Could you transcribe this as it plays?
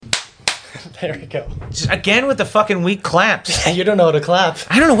There we go. Just again with the fucking weak claps. You don't know how to clap.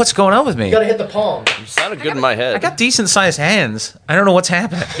 I don't know what's going on with me. You gotta hit the palm. You sounded good in my head. I got decent sized hands. I don't know what's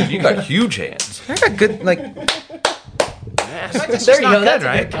happening. You got huge hands. I got good like. There you go. That's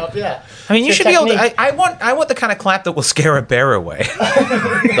right? a good cup, yeah. I mean, you It's should your be able to. technique. I want the kind of clap that will scare a bear away.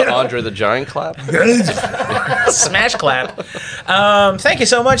 The Andre the Giant clap. Smash clap. Thank you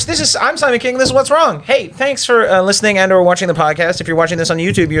so much. I'm Simon King. This is What's Wrong. Hey, thanks for listening and or watching the podcast. If you're watching this on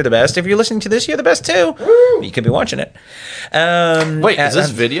YouTube, you're the best. If you're listening to this, you're the best too. Woo! You could be watching it. Wait, is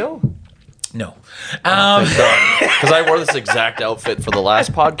this video? No. Because I wore this exact outfit for the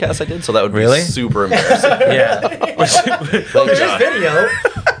last podcast I did, so that would Really? be super embarrassing. Yeah. Well, there's this video.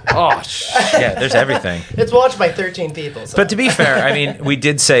 Oh, shit. Yeah, there's everything. It's watched by 13 people. So. But to be fair, I mean, we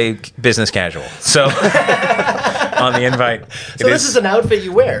did say business casual. So on the invite. So this is an outfit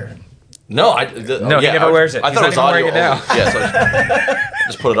you wear. No, he never wears it. I He's thought it was not audio even wearing it only. Yeah, so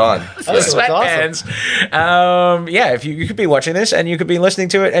just put it on. That's Sweatpants. Yeah, if you could be watching this and you could be listening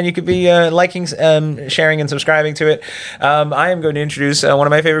to it and you could be liking, sharing, and subscribing to it. I am going to introduce one of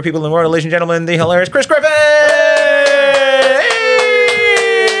my favorite people in the world, ladies and gentlemen, the hilarious Chris Griffin!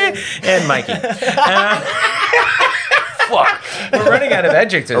 And Mikey. Fuck. We're running out of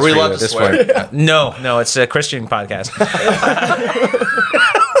adjectives. Are we for you allowed at to this swear? point. No, it's a Christian podcast.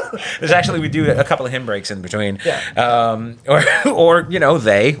 There's actually, we do a couple of hymn breaks in between. Yeah. Or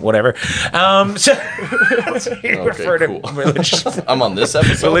they, whatever. So you refer to cool. religious, I'm on this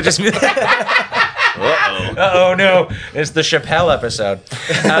episode. religious music. Uh-oh. Oh no, it's the Chappelle episode.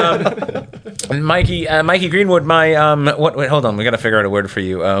 Mikey Greenwood, my wait, hold on, we got to figure out a word for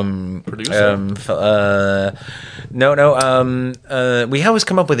you. Producer? We always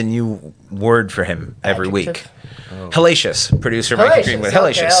come up with a new word for him every week. Adjective? Hellacious, producer Mikey Hellacious, Greenwood. okay,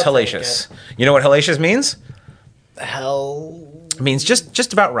 Hellacious, I'll take hellacious. You know what hellacious means? Hell. It means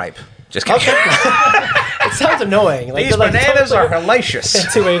just about ripe. Just kidding. Okay. It sounds annoying. These bananas are hellacious.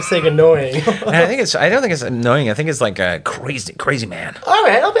 Fancy way of saying annoying. And I don't think it's annoying. I think it's like a crazy man. All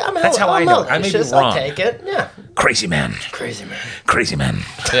right, That's how I know it. I may be malicious. wrong. I'll take it. Yeah. Crazy man. Crazy man. Crazy man.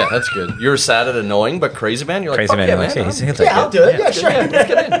 Yeah, that's good. You're sad at annoying, but crazy man. You're like, Crazy fuck man. yeah, Like, man. he's like Yeah, I'll do it. Yeah, sure. Let's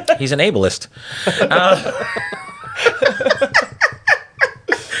get in. He's an ableist.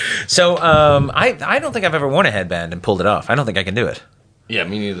 So I don't think I've ever worn a headband and pulled it off. I don't think I can do it. Yeah,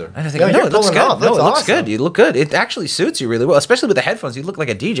 me neither. I don't think. No, No, you're it looks pulling good. it off. No, That's it looks awesome. good. You look good. It actually suits you really well, especially with the headphones. You look like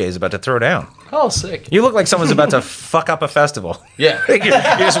a DJ is about to throw down. Oh, sick. You look like someone's about to fuck up a festival. Yeah. you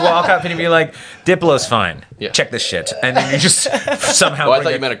just walk up and you be like, Diplo's fine. Yeah. Check this shit. And then you just somehow. Oh, I bring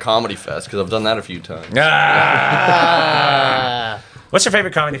thought it- you meant a comedy fest because I've done that a few times. Ah. What's your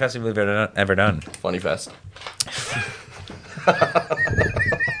favorite comedy festival you've ever done? Funny fest.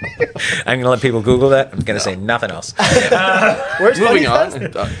 I'm going to let people Google that. I'm going to say nothing else. Where's Moving Funny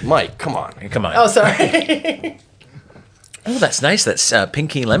on. Fest? Mike, come on. Come on. Oh, sorry. Oh, that's nice. That's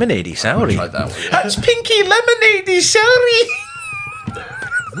pinky lemonade-y, soury. Tried that one. That's pinky lemonade-y, soury.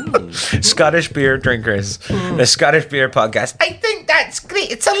 Scottish beer drinkers. The Scottish beer podcast. I think that's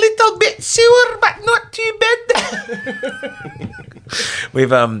great. It's a little bit sour, but not too bad.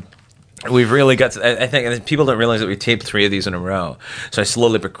 We've really got to, I think people don't realize that we taped 3 of these in a row. So I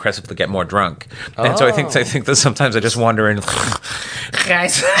slowly progressively get more drunk. And so I think that sometimes I just wander in,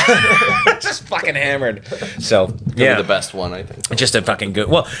 guys, just fucking hammered. So Could yeah, be the best one, I think. just a fucking good.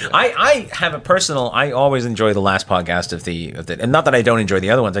 Well, I have a personal. I always enjoy the last podcast of the, and not that I don't enjoy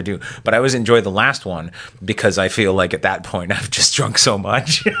the other ones. I do, but I always enjoy the last one because I feel like at that point I've just drunk so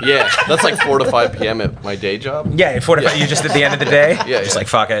much. Yeah, that's like 4 to 5 p.m. at my day job. Yeah, 45. You just at the end of the day. Yeah, just yeah. like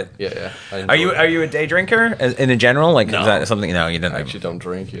fuck it. Yeah. I Are enjoy it. you a day drinker in a general? Like No. is that something? No, you don't. I actually don't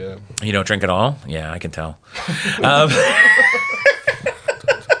drink, yeah. You don't drink at all? Yeah, I can tell.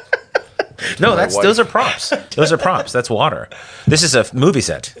 No, My those are wife. props. Those are props. That's water. This is a movie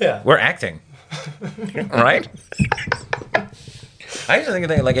set. Yeah. We're acting. Right? I used to think of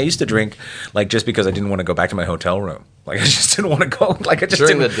that, like I used to drink like just because I didn't want to go back to my hotel room. Like I just didn't want to go. Like I just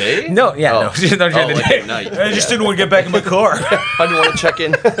During didn't, the day? No, yeah, Oh. no, not during the like day. at night. I just Yeah. didn't want to get back in my car. I didn't want to check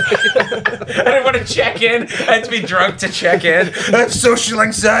in. I didn't want to check in. I had to be drunk to check in. I have social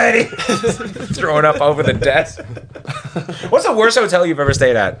anxiety. Throwing up over the desk. What's the worst hotel you've ever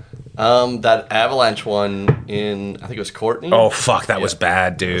stayed at? That Avalanche one in, I think it was Courtney. Oh fuck, that was Yeah.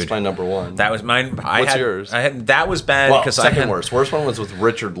 bad, dude. That's my number one. That was mine. What's yours? That was bad well, because second I had, worst. Worst one was with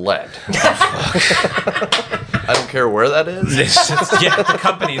Richard Lett. I don't care where that is. Yeah, the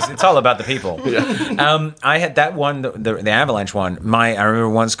companies. It's all about the people. Yeah. I had that one, the Avalanche one. I remember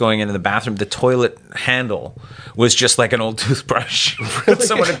once going into the bathroom. The toilet handle was just like an old toothbrush.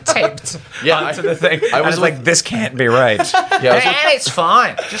 Someone had taped Yeah, onto the thing. I was with- like, this can't be right. Yeah, I was with- And it's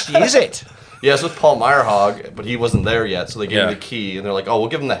fine. Just use it. Yeah, it's with Paul Meyerhog, but he wasn't there yet, so they gave Yeah. me the key, and they're like, "Oh, we'll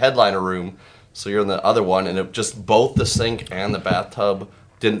give him the headliner room." So you're in the other one, and it just both the sink and the bathtub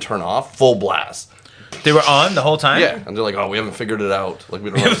didn't turn off, full blast. They were on the whole time? Yeah, and they're like, "Oh, we haven't figured it out. Like, we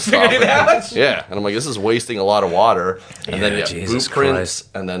don't know how to haven't figured stop it it." out? Yeah, and I'm like, "This is wasting a lot of water." And then Yeah, yeah, Jesus boot prints, Christ.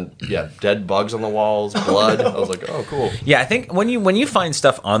 and then dead bugs on the walls, blood. I was like, "Oh, cool." Yeah, I think when you find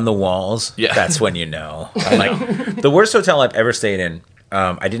stuff on the walls, Yeah. that's when you know. Like the worst hotel I've ever stayed in.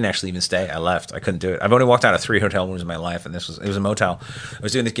 I didn't actually even stay. I left. I couldn't do it. I've only walked out of 3 hotel rooms in my life, and it was a motel. I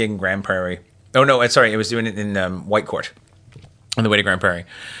was doing this gig in Grand Prairie. Oh no, sorry, I was doing it in White Court, on the way to Grand Prairie.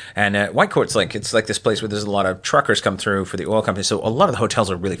 And White Court's it's like this place where there's a lot of truckers come through for the oil company. So a lot of the hotels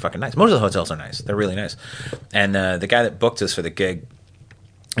are really fucking nice. Most of the hotels are nice. They're really nice. And the guy that booked us for the gig,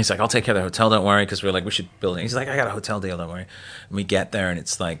 he's like, "I'll take care of the hotel, don't worry," because we're like, "We should build it." He's like, "I got a hotel deal, don't worry." And we get there, and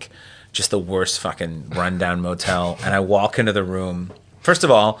it's like just the worst fucking rundown motel. And I walk into the room. First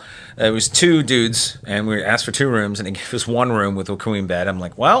of all, it was 2 dudes, and we asked for 2 rooms, and he gave us 1 room with a queen bed. I'm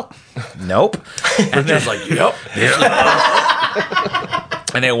like, "Well, nope." And Just like, "Yep."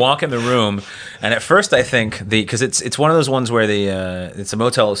 And they walk in the room, and at first I think because it's one of those ones where it's a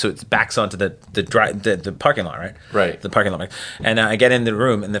motel, so it backs onto the parking lot, right? Right. The parking lot. And I get in the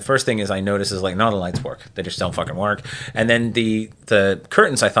room, and the first thing is I notice is like none of the lights work; they just don't fucking work. And then the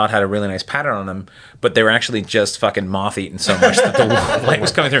curtains I thought had a really nice pattern on them, but they were actually just fucking moth eaten so much that the light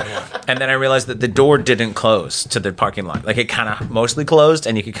was coming through. And then I realized that the door didn't close to the parking lot; like it kind of mostly closed,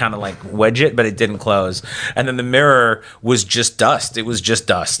 and you could kind of like wedge it, but it didn't close. And then the mirror was just dust; it was just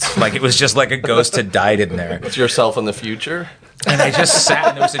dust. Like it was just like a ghost had died in there. It's yourself in the future. And I just sat,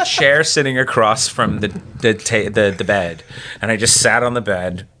 and there was a chair sitting across from the bed, and I just sat on the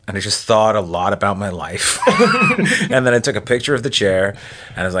bed, and I just thought a lot about my life. And then I took a picture of the chair,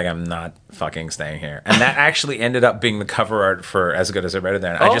 and I was like, "I'm not fucking staying here." And that actually ended up being the cover art for As Good as I Read It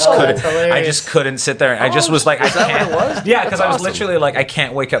Then. I just couldn't. that's hilarious. I just couldn't sit there. I just was like, is I that can't. what it was? Yeah, because That's I was awesome. literally like, I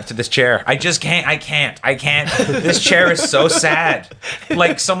can't wake up to this chair. I just can't. I can't. This chair is so sad.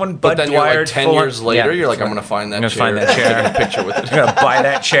 Like someone But Bud then you're Dwyer like 10 years later, you're like, "I'm gonna find that I'm gonna chair. find that chair. Take a picture with it." I'm gonna buy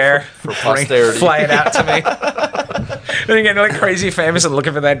that chair for posterity. Fly it out to me. Then you get like crazy famous and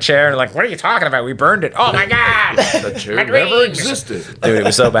looking for that chair and like, "What are you talking about? We burned it." Oh my god! That chair My never dreams. existed. Dude, it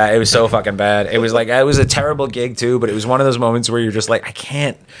was so bad. It was so fucking bad. It was a terrible gig too, but it was one of those moments where you're just like, I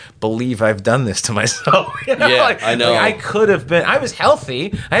can't believe I've done this to myself. You know? Yeah, Like, I know. I could have been. I was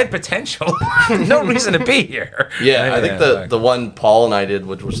healthy. I had potential. No reason to be here. Yeah, I think fuck. the one Paul and I did,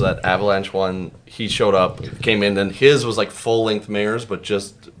 which was that Avalanche one, he showed up, came in, and his was like full-length mirrors, but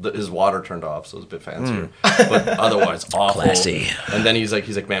just his water turned off, so it was a bit fancier. But otherwise, awful. Classy. And then he's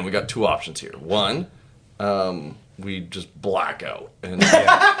like, "Man, we got 2 options here. One, we just black out and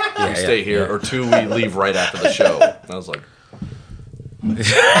we stay here, or 2, we leave right after the show." And I was like,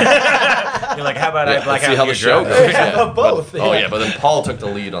 You're like, how about I black "Let's see out how your the show drunk?" goes." Yeah. Both. But, but then Paul took the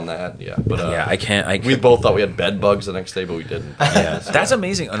lead on that. Yeah, but Yeah, I can't. we both thought we had bed bugs the next day, but we didn't. Yeah, that's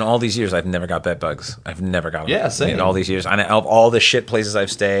amazing. In all these years, I've never got bed bugs. I've never got them. Yeah, same. In all these years, and of all the shit places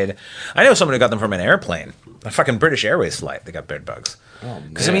I've stayed, I know someone who got them from an airplane, a fucking British Airways flight. They got bed bugs.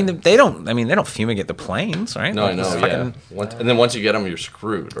 Because I man. mean, they don't fumigate the planes, right? No, I Like, know. it's Yeah, fucking- and then once you get them, you're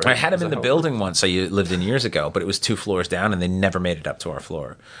screwed, right? I had Is them in that the how- building once I lived in years ago, but it was 2 floors down, and they never made it up to our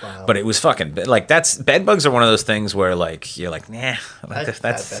floor. But it was fucking like bed bugs are one of those things where like you're like, nah, I've that's had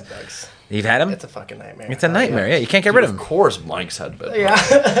bed bugs. you've had them. It's a fucking nightmare. It's a nightmare. Yeah, you can't get rid of Of them. course, Mike's had bed bugs.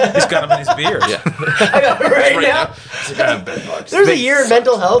 Yeah. He's got them in his beard. Yeah. Right now. It's like, I have bed bugs. There was a year in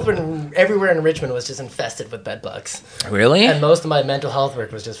mental health when everywhere in Richmond was just infested with bed bugs. Really? And most of my mental health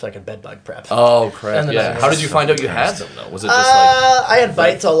work was just fucking bed bug prep. Oh crap! And then Yeah. I- How did you find out you had them though? Was it just like I had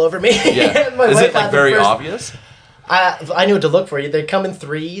bites all over me. yeah? My Is wife it like had them very first. obvious? I knew what to look for. They come in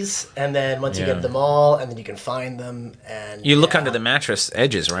 3s, and then once you Yeah. get them all, and then you can find them. And You look yeah. under the mattress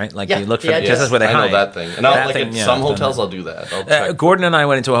edges, right? Like Yeah, you look for the because edges. that's where they I hide. know that thing. And That like thing, at yeah, some I've done hotels, that. I'll do that. I'll check. Gordon and I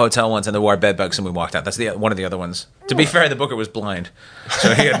went into a hotel once, and there were bed bugs, and we walked out. That's one of the other ones. To be fair, the booker was blind,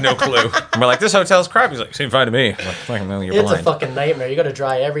 so he had no clue. And we're like, "This hotel's crap." He's like, "Seemed fine to me." I'm like, "Fucking no, you're It's blind." a fucking nightmare. You got to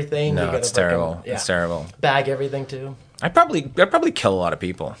dry everything. No, you gotta it's fucking- terrible. Yeah. It's terrible. Bag everything too. I'd probably kill a lot of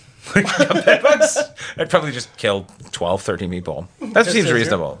people. Bed bugs? I'd probably just kill 12, 13 people. That seems says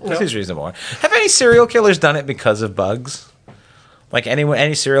reasonable. you're- That no. seems reasonable. Have any serial killers done it because of bugs? Like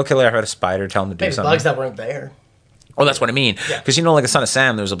any serial killer ever had a spider tell him to do Maybe something? bugs that weren't there. Oh, that's what I mean. Yeah. Because like the Son of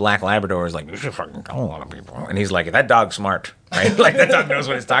Sam, there was a black Labrador. Who's like, "You should fucking kill a lot of people," and he's like, "That dog's smart, right? Like that dog knows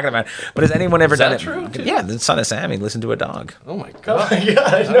what he's talking about." But has anyone ever done that it? true, too? Yeah, the Son of Sam. He listened to a dog. Oh my Oh god! my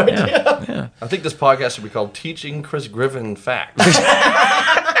god, I had no idea. Yeah. I think this podcast should be called "Teaching Chris Griffin Facts."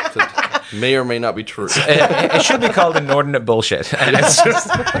 That may or may not be true. It should be called inordinate bullshit. And it's just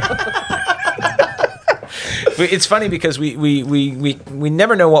It's funny because we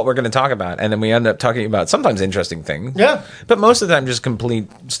never know what we're going to talk about, and then we end up talking about sometimes interesting things. Yeah. But most of the time, just complete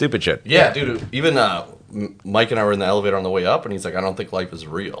stupid shit. Yeah, dude. Even Mike and I were in the elevator on the way up, and he's like, "I don't think life is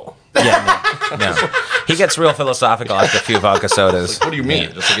real." Yeah, no. He gets real philosophical after a few vodka sodas. What do you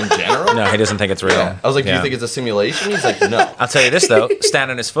mean? Just like in general? No, he doesn't think it's real. Yeah. I was like, "Do Yeah. you think it's a simulation?" He's like, "No." I'll tell you this though: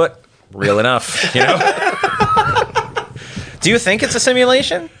 stand on his foot, real enough. You know. Do you think it's a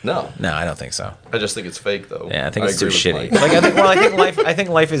simulation? No. No, I don't think so. I just think it's fake, though. Yeah, I think it's too agree with shitty. Mike. Like, I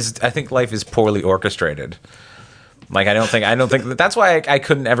think life is poorly orchestrated. Like, I don't think that's why I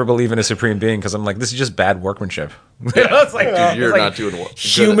couldn't ever believe in a supreme being, because I'm like, this is just bad workmanship. You know, it's like, Dude, you're it's like not doing good at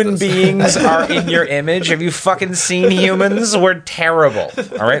human this. beings are in your image. Have you fucking seen humans? We're terrible.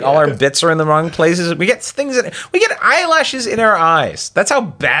 All right, all our bits are in the wrong places. We get we get eyelashes in our eyes. That's how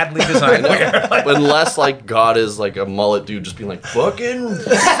badly designed we are. Like, Unless like God is like a mullet dude, just being like fucking.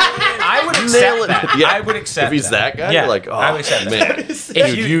 I would accept that. Yeah. I would accept If he's that guy, Yeah, you're like, oh I would accept that.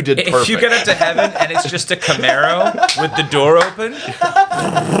 man, dude, you did perfect. If you get up to heaven and it's just a Camaro with the door open,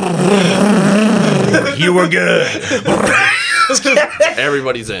 you were good.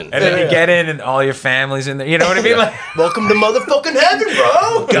 Everybody's in. And then you get in and all your family's in there. You know what I mean? Like, Welcome to motherfucking heaven,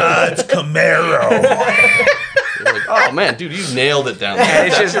 bro. God's Camaro. You're like, oh man, dude, you nailed it down there. And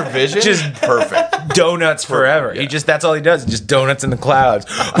it's That's just- your vision. just- perfect. Donuts forever. Yeah. That's all he does. Just donuts in the clouds.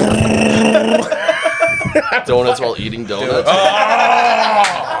 Donuts while eating donuts.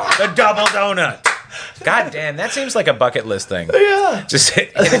 Oh, the double donut. God damn, that seems like a bucket list thing. Yeah. Just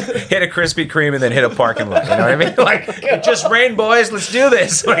hit a Krispy Kreme and then hit a parking lot. You know what I mean? Like, it just rained, boys. Let's do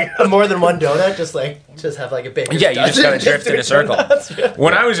this. Like, More than one donut, just have like a big. yeah, you just gotta drift in a circle.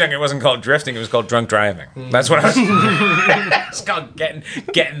 When I was young, it wasn't called drifting; it was called drunk driving. That's what I was. It's called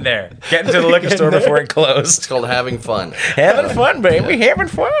getting there, getting to the liquor store before it It's closed. called having fun. Having fun, baby, having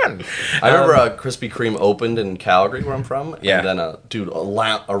fun. I remember Krispy Kreme opened in Calgary, where I'm from. Yeah. And then, dude,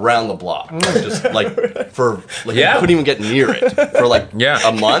 around the block, just like Yeah. you couldn't even get near it for like Yeah.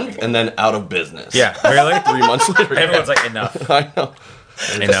 a month, and then out of business. Yeah, really? 3 months later. Everyone's like, enough. I know.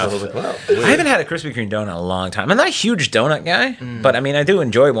 I Enough. was like, wow. I haven't had a Krispy Kreme donut in a long time. I'm not a huge donut guy, but I mean, I do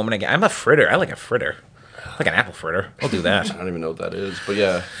enjoy one when I get. I'm a fritter. I like a fritter. Like an apple fritter. I'll do that. I don't even know what that is, but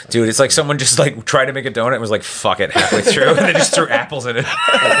yeah. Dude, it's like someone just like tried to make a donut and was like, fuck it, halfway through, and they just threw apples in it.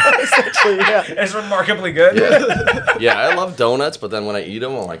 Yeah. It's remarkably good. Yeah, I love donuts, but then when I eat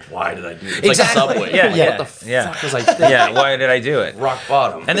them, I'm like, why did I do this? It's Exactly. like Subway. Yeah, Like, yeah, what the yeah. fuck was I thinking? Yeah, why did I do it? Rock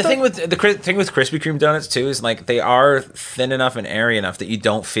bottom. And the thing with Krispy Kreme donuts too is like they are thin enough and airy enough that you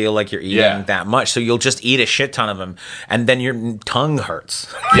don't feel like you're eating Yeah. that much, so you'll just eat a shit ton of them, and then your tongue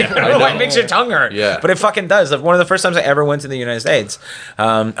hurts. Yeah, I know. It makes your tongue hurt. Yeah. But it fucking does. Like, one of the first times I ever went to the United States,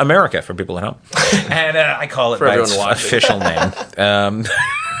 America for people at home, and I call it For by everyone its watching. official name,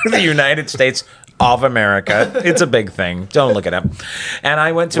 the United States of America. It's a big thing. Don't look it up. And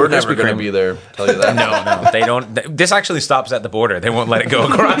I went to We're a never Krispy going to Kreme. be there, tell you that. No, they don't. This actually stops at the border. They won't let it go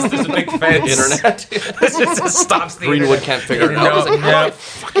across. There's a big fence. Internet. This just stops the Greenwood internet. can't figure it out. No,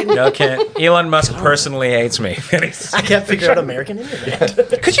 He's like, no, can't. Elon Musk personally hates me. I can't figure out American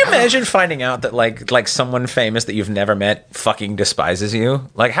internet. Could you imagine finding out that like someone famous that you've never met fucking despises you?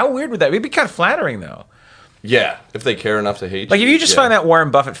 Like, how weird would that be? It'd be kind of flattering though. Yeah, if they care enough to hate Like, you. if you just yeah. find out Warren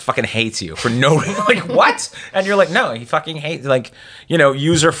Buffett fucking hates you for no reason, like, what? And you're like, no, he fucking hates, like, you know,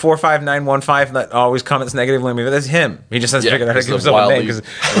 user 45915 that always comments negatively on me, but that's him. He just hasn't Yeah, figured out how to because give of himself a name. wildly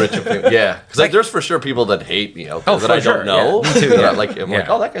 'Cause- rich opinion. Yeah, because like, there's for sure people that hate me out there Oh, that for I sure, don't know. yeah. Me too, That yeah. I, like, I'm like,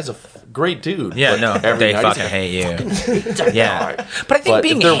 Yeah. oh, that guy's a great dude. Yeah, But no, every they night he's fucking like, hate you. "Fucking Yeah. die." But I think But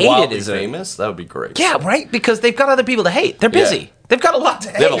being if they're hated wildly is famous, that would be great. Yeah, right? Because they've got other people to hate. They're busy. Yeah. They've got a lot to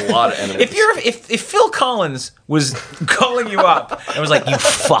hate. They have a lot of enemies. If Phil Collins was calling you up and was like, you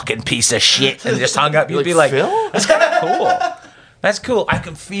fucking piece of shit, and just hung up, you'd be like, Phil? that's kind of cool. That's cool. I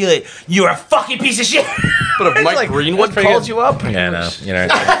can feel it. You're a fucking piece of shit. But if Mike like, Greenwood that's pretty calls good. you up, Yeah, no, you know.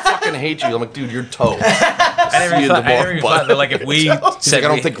 I fucking hate you. I'm like, dude, you're toast. I never See you in even the thought bar, that, like, if we He's like, said, I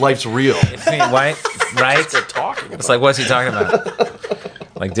don't think life's real. right? They're talking. It's like, what's he talking about?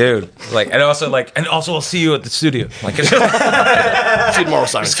 Like, dude, like, and also I'll see you at the studio. Like, See you tomorrow,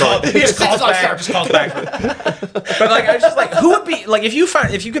 Simon. just calls back. Just calls back. But like, I was just like, who would be like if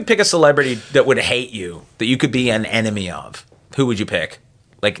you could pick a celebrity that would hate you, that you could be an enemy of, who would you pick?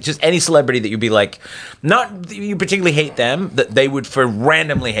 Like, just any celebrity that you'd be like, not that you particularly hate them, that they would for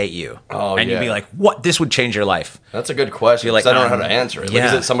randomly hate you. Oh, and you'd yeah. be like, what? This would change your life. That's a good question. You're like, 'Cause I don't know how to answer it. Like, yeah.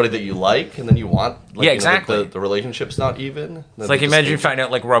 is it somebody that you like and then you want? Like, Yeah, you know, exactly. the relationship's not even. It's like, imagine you find out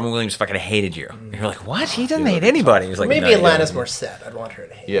like Robin Williams fucking hated you. And you're like, what? He doesn't hate anybody. He's like, Maybe no, he Alanis doesn't. Morissette. I'd want her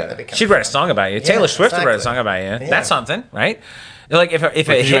to hate. Yeah. That'd be kind She'd of write a song about you. Taylor Swift would write a exactly. song about you. Yeah. That's something, right? Like if a Could you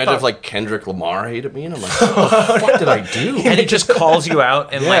imagine hip-hop, if like Kendrick Lamar hated me and I'm like, what the fuck did I do? and it just calls you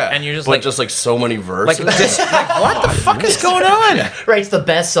out and like and you're just but like just like so many verses. like what the fuck is going on? Writes the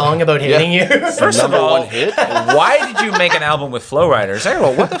best song about hating you. First of Number all, one hit. why did you make an album with Flow Rider? Second of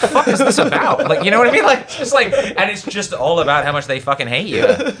all, what the fuck is this about? Like, you know what I mean? Like, just like, and it's just all about how much they fucking hate you.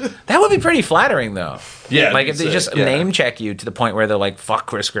 That would be pretty flattering, though. Yeah, like if they sick, just yeah. name check you to the point where they're like, "Fuck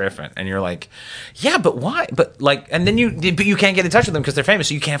Chris Griffin," and you're like, "Yeah, but why?" But like, and then but you can't get in touch with them because they're famous,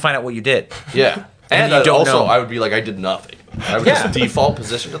 so you can't find out what you did. Yeah. And And you don't also, know. I would be like, I did nothing. I would Yeah. just default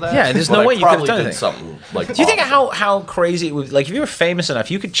position to that. Yeah, there's but no I way you could've probably done did anything. something like. Do you think awful. how crazy it would like if you were famous enough,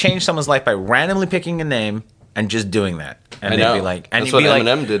 you could change someone's life by randomly picking a name and just doing that, and I they'd know. be like, and That's you'd be what like,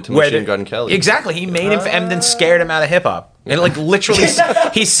 Eminem did to where Machine the- Gun Kelly. Exactly, he made him and then scared him out of hip hop. And like literally,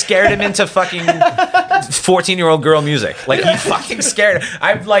 he scared him into fucking 14-year-old girl music. Like he fucking scared.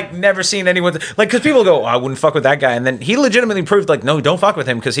 I've like never seen anyone like because people go, oh, I wouldn't fuck with that guy, and then he legitimately proved like, no, don't fuck with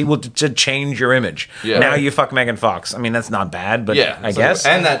him because he will change your image. Yeah. Now you fuck Megan Fox. I mean, that's not bad, but Yeah, I so- guess.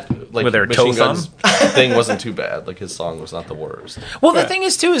 And that like With their Machine toe Gun's thing wasn't too bad. Like his song was not the worst. Well, the thing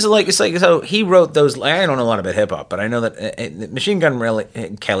is too is like it's like so he wrote those. I don't know a lot about hip hop, but I know that Machine Gun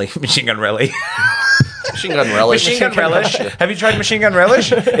Kelly, Machine Gun Relish. Machine Gun Relish. Machine Gun Relish. Have you tried Machine Gun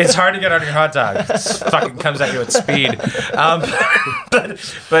Relish? It's hard to get on your hot dog. It fucking comes at you at speed.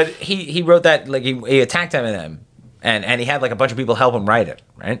 But he wrote that like he attacked Eminem, and he had like a bunch of people help him write it,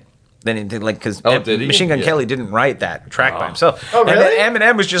 right? Then he did like because Oh, did he? Machine Gun Yeah. Kelly didn't write that track by himself. Oh, really? And then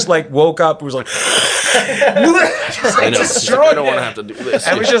Eminem was just like woke up, was like, just, I like know. He's like, destroyed I don't want it. to have to do this.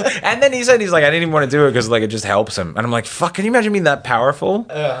 And, and then he said, he's like, I didn't even want to do it because like it just helps him. And I'm like, fuck, can you imagine being that powerful?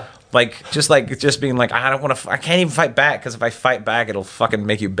 Yeah. Like just being like, I don't want to, I can't even fight back because if I fight back, it'll fucking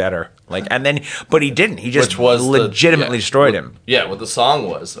make you better. Like, and then, but he didn't. He just Which was legitimately destroyed him. Yeah, what the song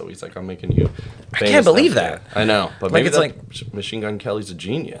was. So he's like, I'm making you. I can't believe that. I know, but Like, maybe it's it's Machine Gun Kelly's a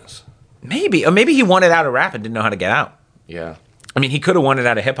genius. Maybe, or maybe he wanted out of rap and didn't know how to get out. Yeah. I mean, he could have wanted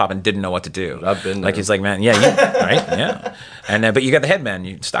out of hip hop and didn't know what to do. I've been like, there. he's like, man, yeah, right, yeah, and but you got the headband,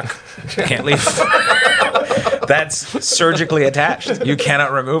 you stuck, you can't leave. That's surgically attached. You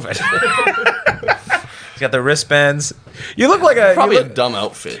cannot remove it. He's got the wristbands. You look like a Probably you a look, dumb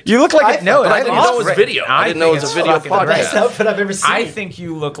outfit. you look like I a, no, but I think didn't it's know it was great. video. I didn't know it was think a video it's fucking podcast. great. Best outfit I've ever seen. I think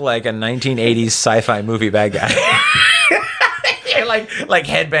you look like a 1980s sci-fi movie bad guy. You're like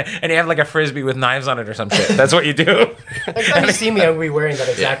headband, and you have like a frisbee with knives on it or some shit. That's what you do. Next time you see me, I'll be wearing that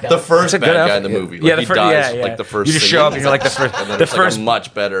exact The outfit. first It's a bad good guy in outfit. the movie. Yeah, Like, the he fir- dies yeah, yeah. like the first. You just scene. show up and you're like the first- And then the it's like first- a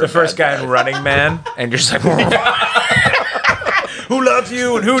much better. The first bad guy in Running Man, and you're just like, who loves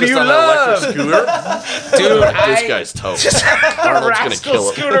you and who do Just you on love? an electric scooter. Dude, This guy's toast. Arnold's gonna Rascal kill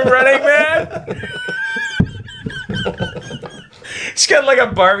him. Scooter Running Man. He's got like a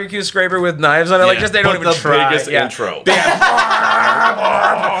barbecue scraper with knives on it. Like Yeah, just they don't but even the try. biggest Yeah. intro.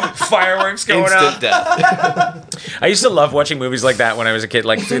 Fireworks going Instant off. death. I used to love watching movies like that when I was a kid.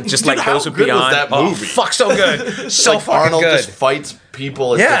 Like just like how those would good be was on. that Oh, movie? fuck, so good, so Like fucking Arnold good. just fights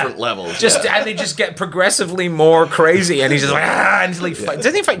people at different levels. Just yeah. and they just get progressively more crazy, and he's just like and he's like,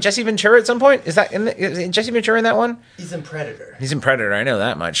 doesn't he fight Jesse Ventura at some point? Is that is Jesse Ventura in that one? He's in Predator. He's in Predator. I know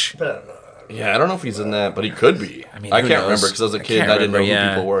that much. But I don't know. Yeah, I don't know if he's in that, but he could be. I mean, I who can't knows? remember because as a kid, can't I didn't know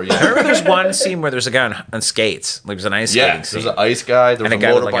remember, who people were. I Yeah, remember there's one scene where there's a guy on skates. Like there's an ice skating yeah. scene. There's an ice guy. There's and a a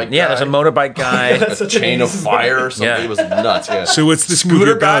guy with motorbike. like yeah, there's a motorbike guy. a chain of fire or something. Yeah. It was nuts. Yeah. So what's this Scooter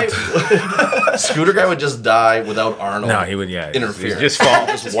movie guy. about? Scooter guy would just die without Arnold. No, he would interfere. Just fall.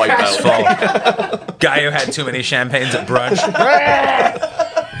 Just wipe out. Guy who had too many champagnes at brunch.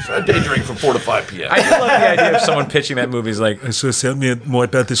 I day drink from 4 to 5 p.m. I just love the idea of someone pitching that movie. Is like So tell me more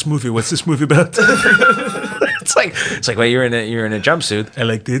about this movie. What's this movie about? it's like well you're in a jumpsuit. I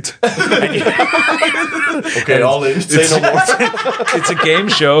liked it. Okay, all in. Say no more. It's a game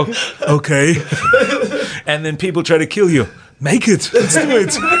show, Okay. And then people try to kill you. Make it. Let's do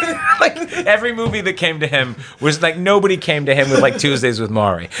it. like every movie that came to him was like nobody came to him with like Tuesdays with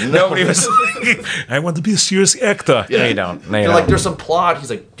Maury. Nobody was. I want to be a serious actor. No, you don't. No, you You're don't. like, there's some plot.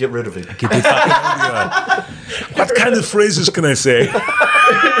 He's like, get rid of it. Get the fuck out of here. What kind of phrases can I say?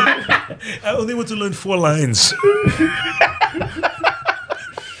 I only want to learn 4 lines.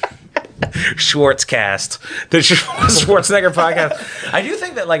 Schwartzcast, the Schwarzenegger podcast. I do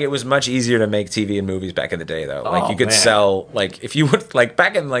think that like it was much easier to make TV and movies back in the day, though. Like Oh, you could man. sell like if you would like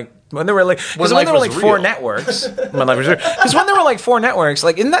back in like When there were like, because when life there were was like four real. networks, because when there were like four networks,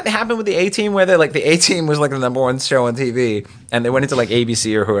 like didn't that happen with the A-Team where they like the A-Team was like the number one show on TV, and they went into like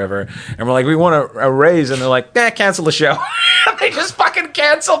ABC or whoever, and we're like, we want a raise, and they're like, cancel the show. They just fucking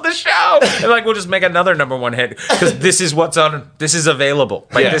canceled the show. They're like, we'll just make another number one hit because this is what's on. This is available.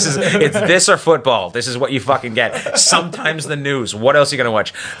 Like it's this or football. This is what you fucking get. Sometimes the news. What else are you gonna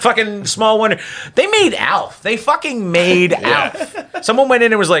watch? Fucking Small Wonder. They made Alf. They fucking made Alf. Someone went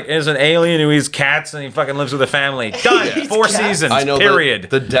in and was like, there's an alien who eats cats and he fucking lives with a family. Done. 4 seasons. I know. Period.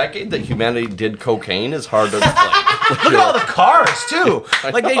 The decade that humanity did cocaine is hard to explain. Look at all the cars too.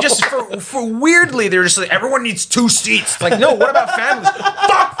 Like they just for weirdly they're just like everyone needs 2 seats. Like no, what about families?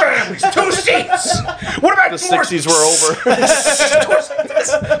 Fuck families, 2 seats. What about The 60s were over.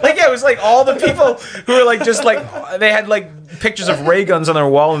 Like yeah, it was like all the people who were like just like they had like pictures of ray guns on their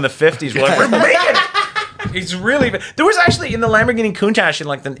wall in the 50s. We're like we're making it. It's really. There was actually in the Lamborghini Countach in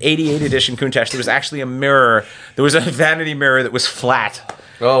like the '88 edition Countach. There was actually a mirror. There was a vanity mirror that was flat.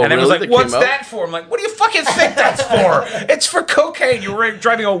 Oh, and it was really? like, That what's came out? that for? I'm like, what do you fucking think that's for? It's for cocaine. You were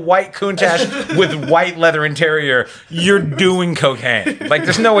driving a white Countach with white leather interior. You're doing cocaine. Like,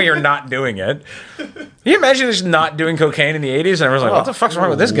 there's no way you're not doing it. Can you imagine just not doing cocaine in the 80s? And everyone's like, what the fuck's wrong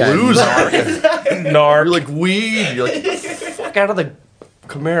with this guy? Loser. Narc. You're like weed. You're like, get the fuck out of the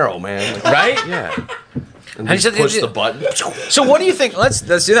Camaro, man. Like, Right? yeah. And And just just- push the button. So what do you think? Let's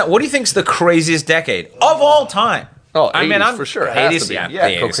do that. What do you think's the craziest decade of all time? Oh, I mean, 80s I'm for sure. It has 80s, to be. yeah, Yeah,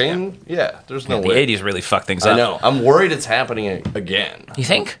 the 80s, cocaine. Yeah, there's no The way. 80s really fucked things I up. know. I'm worried it's happening again. You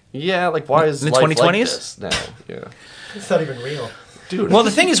think? Yeah, like why is In the life 2020s? like this now? Yeah, It's not even real. dude. Well,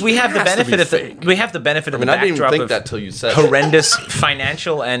 the thing is, we have the has to be benefit of the fake. we have the benefit I of mean, the I didn't even backdrop think of that till you said it. horrendous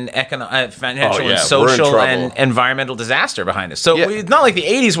financial and financial Oh, yeah, and we're in social trouble. and environmental disaster behind us. So Yeah. it's not like the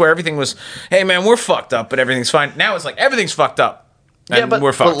 80s where everything was, hey man, we're fucked up, but everything's fine. Now it's like everything's fucked up. And Yeah, but,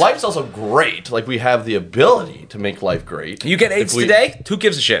 we're fucked. but life's also great. Like we have the ability to make life great. You get If AIDS we- today? Who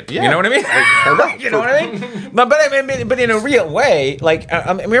gives a shit? Yeah. You know what I mean? I know. You know what I mean? But I mean, but in a real way, like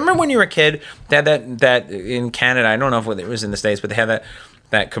remember when you were a kid, they had that in Canada. I don't know if it was in the States, but they had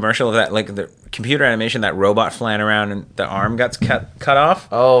that commercial of that like the computer animation, that robot flying around and the arm got cut off.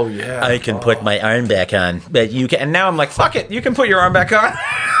 Oh yeah. I can put my arm back on, but you can. And now I'm like, fuck it, you can put your arm back on.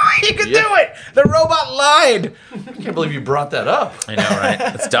 You can Yeah. do it. The robot lied. I can't believe you brought that up. I know,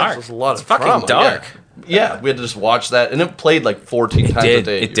 right? It's dark. There's a lot it's of fucking trauma, dark. Yeah, we had to just watch that, and it played like 14 times a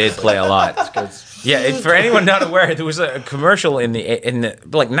day. It did play a lot. Yeah, for anyone not aware, there was a commercial in the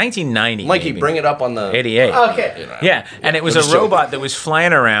like 1990. Mikey, maybe. bring it up on the 88. Okay. Yeah, and it was I'm just a robot joking. that was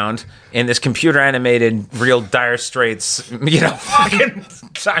flying around in this computer animated, real Dire Straits, fucking.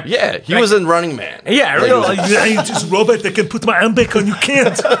 Yeah, he was in Running Man. Yeah, Like, real. it was- I ain't this robot that can put my arm back on. You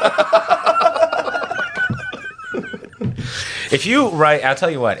can't. If you write, I'll tell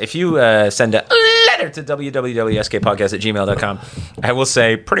you what, if you send a letter to www.skpodcast@gmail.com, I will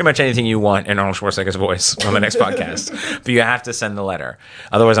say pretty much anything you want in Arnold Schwarzenegger's voice on the next podcast. But you have to send the letter.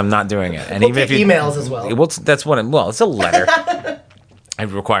 Otherwise, I'm not doing it. And We'll even if take you emails as well. Well, that's what it's a letter. I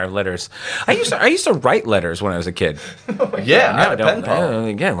require letters. I used to write letters when I was a kid. Yeah, I Now had a pen pal.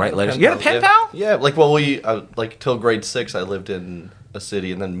 Again, write letters. You had a pen pal? Yeah, like well, like till grade 6, I lived in a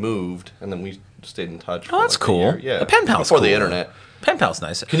city and then moved, and then we stayed in touch. for, Oh, that's like, a cool. year. Yeah, A pen pal's before the cool. internet. Pen pal's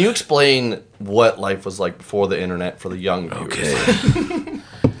nice. Can you explain what life was like before the internet for the young viewers?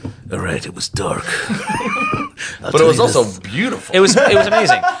 All right, it was dark. But it was also beautiful. It was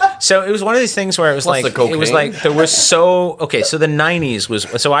amazing. So it was one of these things where it was Plus like the it was cocaine. like there was so okay. So the 90s was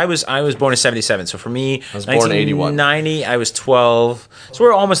so I was born in 77. So for me, I was born in 81. 1990, I was 12. So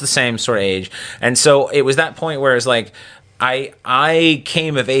we're almost the same sort of age. And so it was that point where it's like I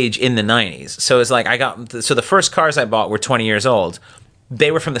came of age in the 90s. So it's like so the first cars I bought were 20 years old. They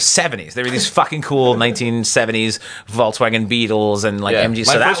were from the 70s. They were these fucking cool 1970s Volkswagen Beetles and like yeah. MG. My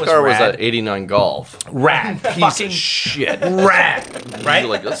So that first was car was rad. an '89 Golf. Rad. Piece Fucking of shit. rad. Right? You're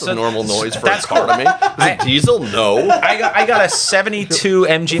like, that's So- a normal noise for a that's car to make. Is it diesel? No. I got a 72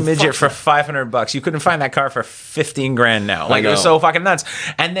 MG midget for $500. You couldn't find that car for 15 grand now. Like it was know. so fucking nuts.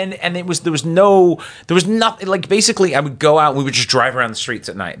 And there was nothing. Like basically, I would go out and we would just drive around the streets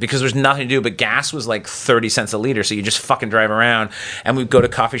at night because there was nothing to do. But gas was like 30 cents a liter, so you just fucking drive around. And we'd go to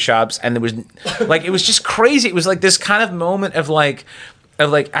coffee shops, and there was like it was just crazy. It was like this kind of moment of like.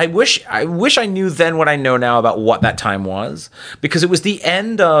 I wish I knew then what I know now about what that time was, because it was the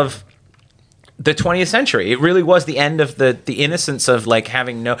end of the 20th century. It really was the end of the innocence of like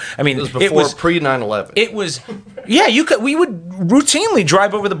having no. I mean, It was before pre 9/11. It was, yeah. We would routinely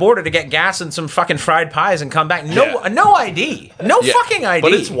drive over the border to get gas and some fucking fried pies and come back. No ID, no Yeah. fucking ID.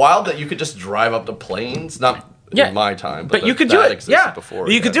 But it's wild that you could just drive up to Plains, not in my time. But you could do it. Existed Yeah, before.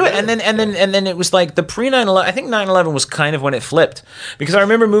 you could do it, and then it was like the pre 9/11. I think 9/11 was kind of when it flipped, because I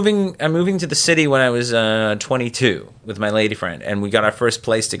remember moving to the city when I was 22 with my lady friend, and we got our first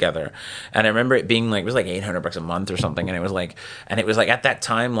place together. And I remember it being like, it was like $800 a month or something, and it was like at that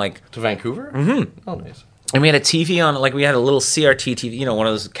time, like, To Vancouver? Mm-hmm. Oh, nice. and we had a TV on, like, we had a little CRT TV, you know, one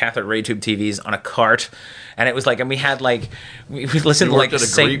of those cathode ray tube TVs on a cart. And it was like, and we had like, we listened to like worked at a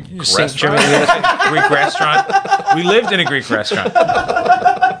St. Greek German, Greek restaurant. We lived in a Greek restaurant.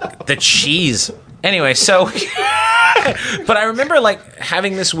 The cheese. Anyway, so, but I remember like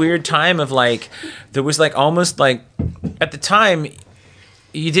having this weird time of like, there was like almost like, at the time,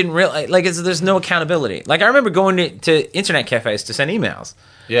 you didn't realize, like, there's no accountability. Like, I remember going to internet cafes to send emails.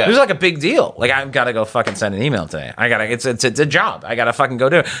 Yeah. It was like a big deal. Like, I've got to go fucking send an email today. It's a job. I got to fucking go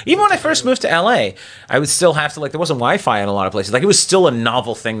do it. Even when I first moved to LA, I would still have to, like, there wasn't Wi-Fi in a lot of places. Like, it was still a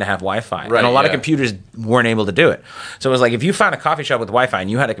novel thing to have Wi-Fi. Right, and a lot of yeah. computers weren't able to do it. So it was like, if you found a coffee shop with Wi-Fi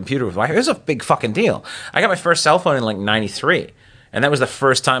and you had a computer with Wi-Fi, it was a big fucking deal. I got my first cell phone in like 93. And that was the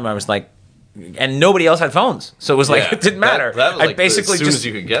first time I was like, and nobody else had phones, so it was like, Yeah. it didn't matter. That was I like basically as soon just as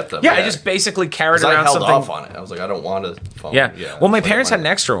you could get them. yeah, I just basically carried 'Cause I around held something. off on it. I was like, I don't want a phone. Yeah. Well, my It's like, parents had why an not?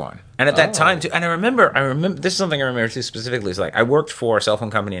 extra one, and at that time too. And I remember this is something I remember too specifically. Is like I worked for a cell phone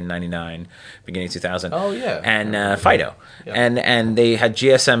company in '99, beginning of 2000. Oh, yeah. And Fido, Yeah. and they had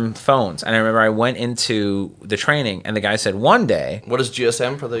GSM phones. And I remember I went into the training, and the guy said one day. What is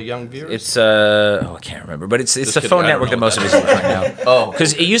GSM for the young viewers? It's I can't remember, but it's the kidding, phone I don't network know that most of what us that use right now. Oh.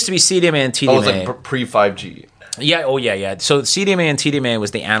 Because it used to be CDMA and TDMA. Oh, it's like pre 5G. Yeah, oh yeah. So CDMA and TDMA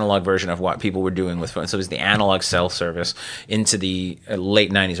was the analog version of what people were doing with phones. So it was the analog cell service into the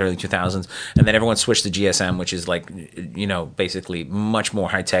late 90s, early 2000s. And then everyone switched to GSM, which is like, you know, basically much more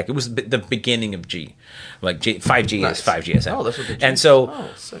high tech. It was the beginning of G. Like 5G Nice. is 5GSM. Oh, that's what the G And is. so Oh,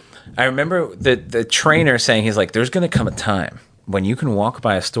 sick. I remember the trainer saying, he's like, there's going to come a time when you can walk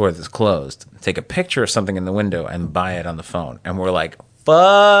by a store that's closed, take a picture of something in the window, and buy it on the phone. And we're like,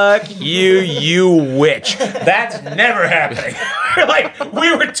 fuck you, you witch. That's never happening. Like,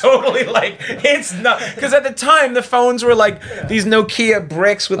 we were totally like, it's not. Because at the time, the phones were like these Nokia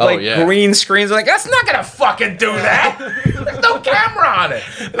bricks with like yeah. green screens. Like, that's not going to fucking do that. There's no camera on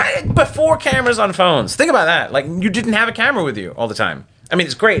it. Before cameras on phones. Think about that. Like, you didn't have a camera with you all the time. I mean,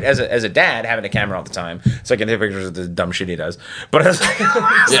 it's great as a dad having a camera all the time, so I can take pictures of the dumb shit he does. But it's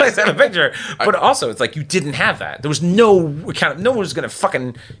nice to have a picture. But also, it's like you didn't have that. There was no account. No one was gonna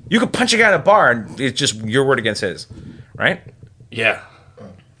fucking. You could punch a guy in a bar, and it's just your word against his, right? Yeah.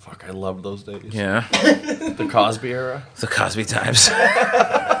 Fuck, I loved those days. Yeah, The Cosby era. the Cosby times.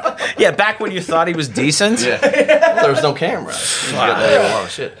 Yeah, back when you thought he was decent. Yeah. Well, there was no camera. You got to do a lot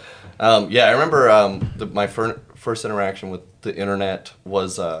of shit. Yeah, I remember my first interaction with the internet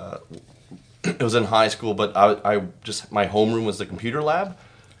was it was in high school, but I just my homeroom was the computer lab.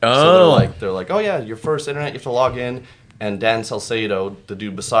 Oh. So they're like, oh yeah, your first internet, you have to log in. And Dan Salcedo, the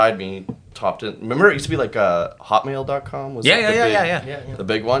dude beside me, topped it. Remember, it used to be like hotmail.com? Was Yeah, like yeah. the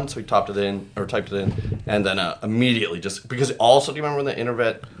big one. So he typed it in, and then immediately just because also, do you remember when the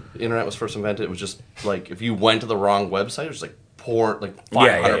internet was first invented? It was just like if you went to the wrong website, it was like like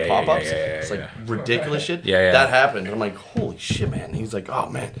 500 pop-ups. It's like ridiculous shit. Yeah. That happened. And I'm like, holy shit, man. And he's like, oh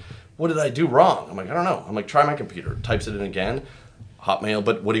man, what did I do wrong? I'm like, I don't know. I'm like, try my computer. Types it in again. Hotmail,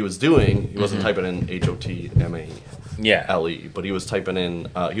 but what he was doing, he wasn't typing in HOTMALE, but he was typing in,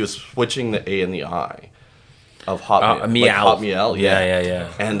 he was switching the A and the I of Hotmail. meow. Hotmail,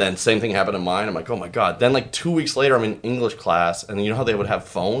 Yeah. And then same thing happened in mine. I'm like, oh my god. Then like 2 weeks later, I'm in English class, and you know how they would have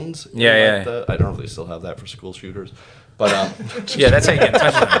phones? I don't know if they still have that for school shooters, but Yeah, that's how you get in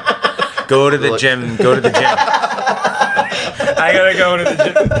touch with him. Go to the gym. Go to the gym. I gotta go to the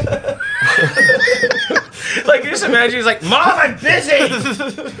gym. Like, you just imagine he's like, Mom, I'm busy!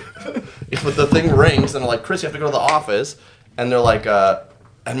 but the thing rings, and they're like, Chris, you have to go to the office, and they're like,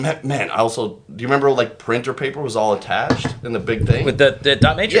 and man, I also, do you remember like printer paper was all attached in the big thing? With the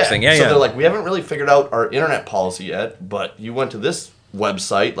dot matrix thing, yeah. So they're like, we haven't really figured out our internet policy yet, but you went to this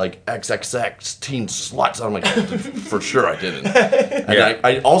website, like XXX teen sluts. I'm like, for sure I didn't. And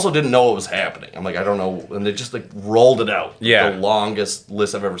I also didn't know what was happening. I'm like, I don't know. And they just like rolled it out. Yeah. The longest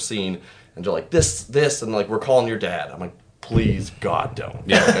list I've ever seen. And they're like, this, and like, we're calling your dad. I'm like, please, God, don't.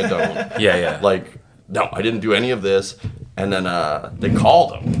 Yeah. Like, I don't. Yeah. Like, no, I didn't do any of this. And then they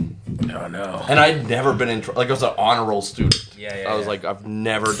called him. Oh, no. And I'd never been in trouble. Like, I was an honor roll student. Yeah, I was like, I've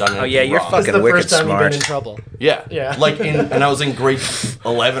never done anything Oh, yeah, you're wrong. This is fucking the wicked first time smart. you've been in trouble. Yeah. Yeah. Like, and I was in grade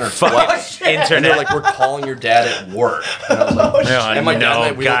 11 or 12. And they're Internet. like, we're calling your dad at work. And I was like, No, and my dad and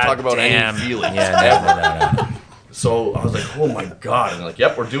I, we don't God talk about damn. any feelings. Yeah, no. So I was like, oh my God. And they're like,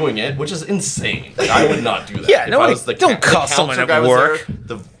 yep, we're doing it, which is insane. Like, I would not do that. Yeah, If nobody- I was don't call someone counselor at guy was work.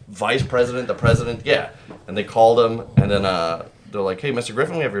 there, the vice president, the president, yeah. And they called him, and then they're like, hey, Mr.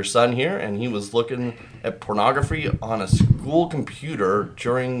 Griffin, we have your son here. And he was looking at pornography on a school computer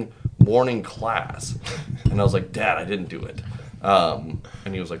during morning class. And I was like, Dad, I didn't do it. And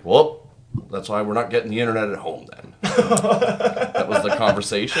he was like, well, that's why we're not getting the internet at home then. That was the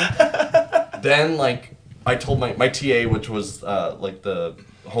conversation. Then, like, I told my TA, which was, like, the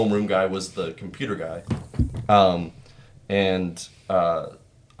homeroom guy, was the computer guy.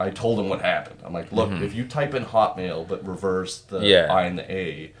 I told him what happened. I'm like, look, if you type in Hotmail but reverse the I and the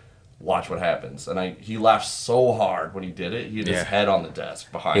A, watch what happens. And he laughed so hard when he did it. He had his head on the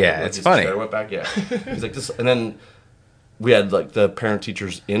desk behind him. Yeah, Like, it's his funny. chair went back. Yeah. He's like, this. And then we had, like, the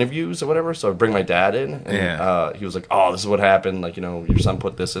parent-teachers interviews or whatever. So I'd bring my dad in. And he was like, oh, this is what happened. Like, your son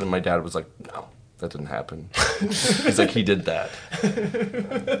put this in. And my dad was like, no, that didn't happen. He's like, he did that.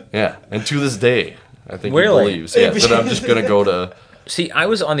 Yeah. And to this day, I think Really? he believes. Yeah, that I'm just going to go to... See, I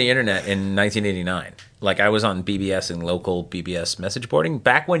was on the internet in 1989. Like, I was on BBS and local BBS message boarding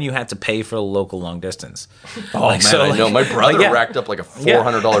back when you had to pay for a local long distance. Oh, man, I know. My brother racked up like a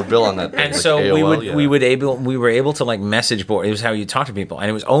 $400 bill on that thing. And like so AOL, we were able to like message board. It was how you talk to people, and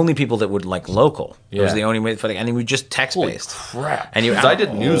it was only people that would like local. It was the only way for like, and then we just text based. Crap. And you, 'Cause I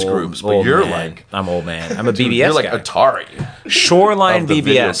did news groups, but you're like, I'm old man. I'm a BBS you're like guy. Atari. Shoreline of the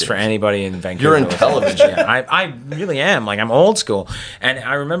video BBS for games. anybody in Vancouver. You're in television. Yeah, I really am. Like, I'm old school. And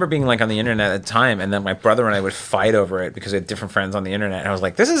I remember being like on the internet at the time, and then my brother and I would fight over it because we had different friends on the internet. And I was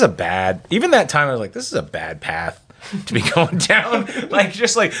like, this is a bad, even that time I was like, this is a bad path to be going down. Like,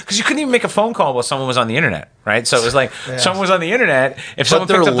 just like, because you couldn't even make a phone call while someone was on the internet, right? So it was like, someone was on the internet. If someone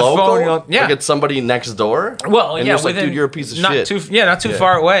But they're picked up the local? phone, you're like, yeah. Like it's somebody next door? Well, and yeah, you're just like, within, dude, you're a piece of not shit. not too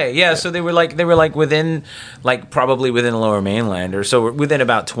far away. Yeah, so they were like within, like probably within Lower Mainland, or so within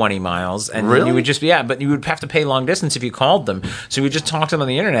about 20 miles. And Really? you would just but you would have to pay long distance if you called them. So you would just talk to them on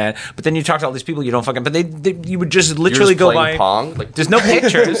the internet. But then you talk to all these people you don't fucking. But you would just literally go by playing Pong? Like, There's no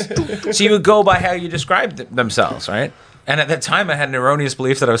pictures, so you would go by how you described themselves, right? And at that time, I had an erroneous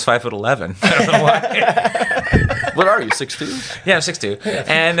belief that I was 5'11". I don't know why. what are you, 6'2"? Yeah, I'm 6'2".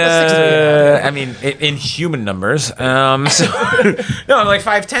 And I mean, in human numbers. So no, I'm like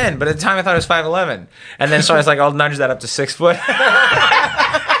 5'10", but at the time I thought I was 5'11". And then so I was like, I'll nudge that up to 6 foot.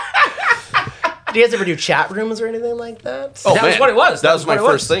 Do you guys ever do chat rooms or anything like that? Oh, That was man. what it was. That was my what it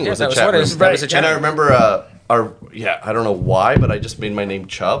first thing. Yeah, Was that a was chat what it room. was. That was a chat And I room. remember, I don't know why, but I just made my name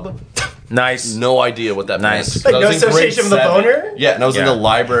Chubb. Nice. No idea what that Nice. meant. Like, I no was in grade association with the 7. boner? Yeah, and I was in Yeah. the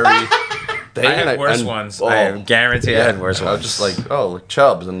library thing. I had and worse and- ones. oh, I guarantee I had worse I was ones. just like, oh, like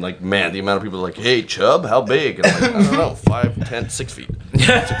Chubbs. And like, man, the amount of people are like, hey, Chubb, how big? And I'm like, I don't know, 5, 10, 6 feet.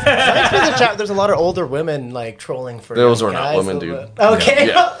 There's a lot of older women like trolling for. Those young are not guys, women, so dude. that- Okay.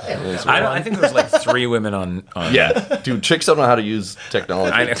 Yeah. I think there was like 3 women on. Yeah, dude, chicks don't know how to use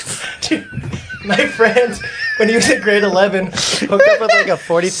technology. I know. Dude, my friend, when he was in grade 11, hooked up with like a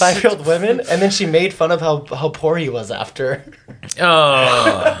 45-year-old woman, and then she made fun of how poor he was after.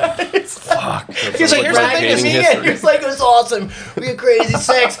 Oh. He was like, Here's bragging to gaming me, history. and he was like, it was awesome. We had crazy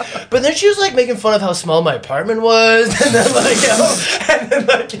sex. But then she was like making fun of how small my apartment was, and then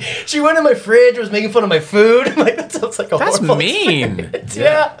like she went in my fridge, was making fun of my food. I'm like, that sounds like a That's horrible mean. experience.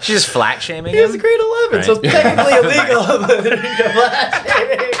 Yeah. She's just flat shaming He was him. grade 11, so it's Right. technically illegal. But you can flash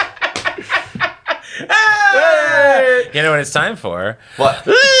shaming. You know what it's time for? What?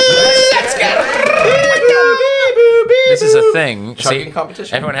 This is a thing. Chugging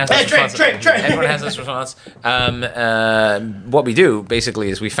competition? Everyone has Hey, this drink, response. drink, drink. Everyone has this response. What we do basically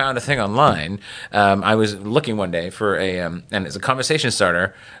is we found a thing online. I was looking one day for and it's a conversation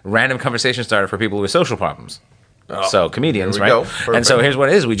starter, random conversation starter for people with social problems. So comedians, There we right? go. Perfect. And so here's what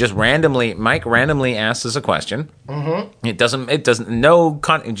it is: we just Mike randomly asks us a question. Mm-hmm. It doesn't. You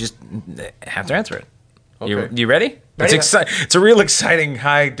just have to answer it. Okay. You ready? Ready. It's a real exciting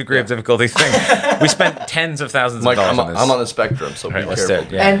high degree of difficulty thing. We spent tens of thousands Mike, of dollars I'm on this. on the spectrum, so be Right, let's do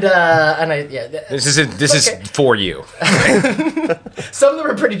careful. it. Yeah. And This is Okay. for you. some of them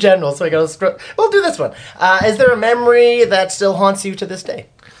are pretty general, so I gotta scroll. We'll do this one. Is there a memory that still haunts you to this day?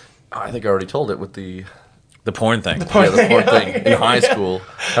 I think I already told it with the Porn thing. the poor thing in high school,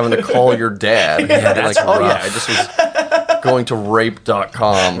 having to call your dad. Yeah, that's like, rough. I just was going to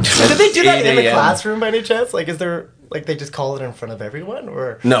rape.com. Did they do that in the classroom by any chance? Like, is there like they just call it in front of everyone,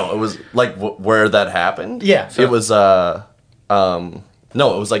 or No, it was like where that happened. Yeah. It was no,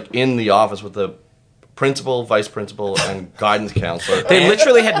 it was like in the office with the principal, vice principal, and guidance counselor. They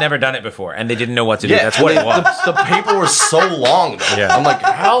literally had never done it before, and they didn't know what to do. That's what it was. The paper was so long. Though. Yeah. I'm like,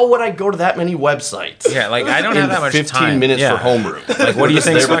 how would I go to that many websites? Yeah, like I don't have in that much 15 time. minutes Yeah. for homebrew. Like, what do you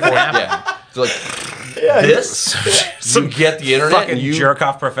think's fucking happening? Yeah. It's like this. You get the internet Fucking and you jerk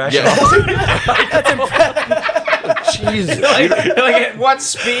off professional. Yeah. Jesus. like at what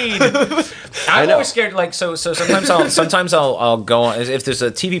speed? I'm always scared. Like so sometimes I'll go on if there's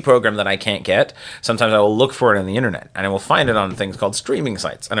a TV program that I can't get. Sometimes I will look for it on the internet, and I will find it on things called streaming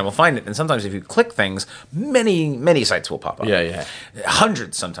sites, and I will find it. And sometimes if you click things, many sites will pop up. Yeah.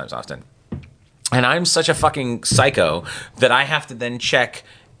 Hundreds, sometimes, often. And I'm such a fucking psycho that I have to then check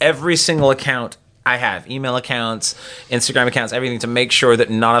every single account I have, email accounts, Instagram accounts, everything, to make sure that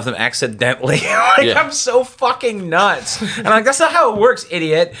none of them accidentally. I'm so fucking nuts. And I'm like, that's not how it works,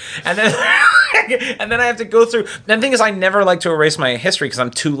 idiot. And then and then I have to go through. And the thing is, I never like to erase my history because I'm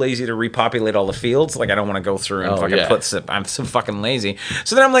too lazy to repopulate all the fields. Like, I don't want to go through and I'm so fucking lazy.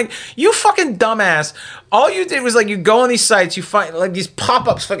 So then I'm like, you fucking dumbass. All you did was, like, you go on these sites, you find, like, these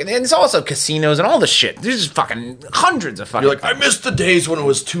pop-ups, fucking, and it's also casinos and all this shit. There's just fucking hundreds of fucking. You're like, I miss the days when it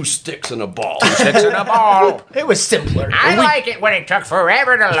was 2 sticks and a ball. Sticks in a ball. It was simpler. I like it when it took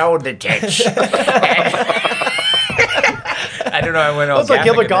forever to load the ditch. I don't know. I went all. Was like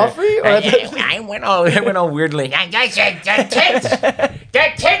Gilbert Godfrey? I went all weirdly. I said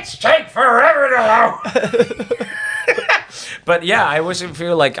the tits take forever to load. But yeah, I always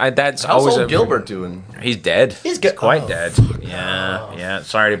feel like that's How's always old Gilbert doing? He's dead. He's quite dead. Yeah.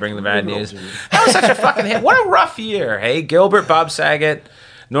 Sorry to bring the bad news. That was such a fucking hit. What a rough year. Hey, Gilbert, Bob Saget,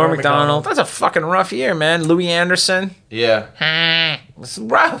 Norm Macdonald. That's a fucking rough year, man. Louis Anderson. Yeah. It's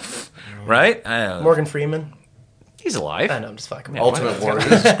rough, right? I don't know. Morgan Freeman. He's alive. I know, I'm just fucking. Ultimate Warrior.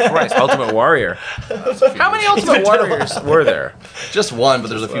 Jesus Christ, Ultimate Warrior. How many Ultimate Warriors were there? Just one, but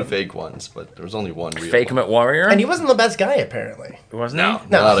there's a few fake ones. But there was only one real Fake one. Warrior? And he wasn't the best guy, apparently. Wasn't he? No.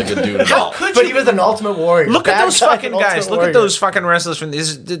 Not a good dude at all. But he was an Ultimate Warrior. Look at Bad those guy, fucking Ultimate guys. Look Warrior. at those fucking wrestlers from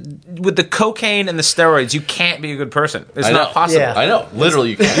this. With the cocaine and the steroids, you can't be a good person. It's I know. not possible. Yeah. I know.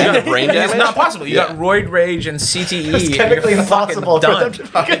 Literally, you got brain damage. It's not possible. You Yeah. got roid rage and CTE. It's chemically and you're fucking impossible for done. them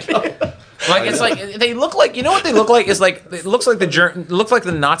to Like, it's like they look like, you know what they look like is like, it looks like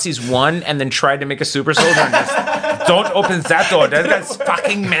the Nazis won and then tried to make a super soldier and just don't open that door. That guy's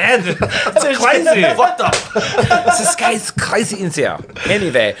fucking mad. That's crazy. What the? This guy's crazy in here.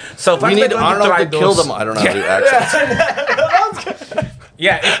 Anyway, so We need Arnold to kill them. I don't know how to do accents.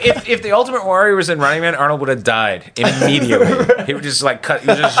 Yeah, if the Ultimate Warrior was in Running Man, Arnold would have died immediately. He would just like cut. He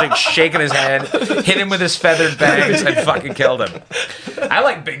was just like shaking his head, hit him with his feathered bangs, and fucking killed him. I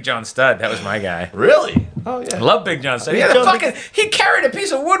like Big John Studd. That was my guy. Really? Oh yeah. I love Big John Studd. He carried a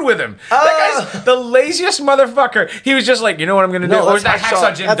piece of wood with him. That guy's the laziest motherfucker. He was just like, you know what I'm gonna do? No, Or was that that's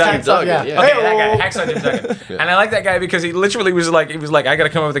Hacksaw Jim that's Duggan? Hacksaw, yeah. Yeah. Okay, that guy, Hacksaw Jim Duggan. And I like that guy because he literally was like, I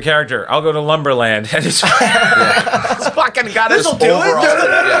gotta come up with a character. I'll go to Lumberland. And just fucking got his This'll do it.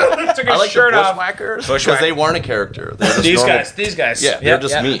 Yeah. took I his like shirt the off. Bushwhackers because they weren't a character. They're just normal. These guys. Yeah, they're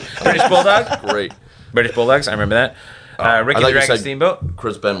just me. British Bulldogs. Great. British Bulldogs. I remember that. Ricky I the thought you Dragon said Steamboat.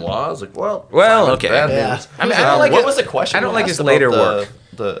 Chris Benoit. I was like, well, Okay. bad Yeah. news. I mean, I don't like what it- was the question? I don't you like asked his about later work.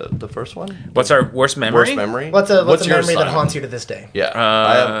 The first one. What's our worst memory? Worst memory. What's a your memory that Simon? haunts you to this day? Yeah,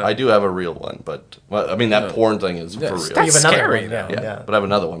 I do have a real one, but I mean that porn thing is for real. That's You have another scary, one, though. Yeah, but I have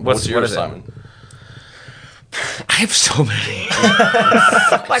another one. What's- What's yours, what is it? Simon? I have so many.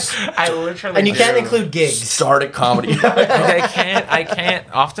 Like, I literally. And you can't do. include gigs. Start at comedy. I can't.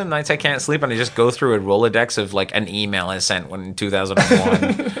 Often nights I can't sleep, and I just go through a Rolodex of like an email I sent when in 2001,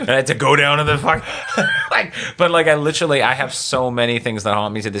 and I had to go down to the fuck. But I have so many things that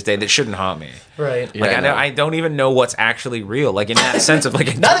haunt me to this day that shouldn't haunt me. Right. Yeah, Like I know. I don't even know what's actually real. Like in that sense of like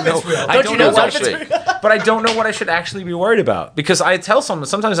I None don't of it's know. real. I Don't don't you know know what none of I it's should. But I don't know what I should actually be worried about because I tell someone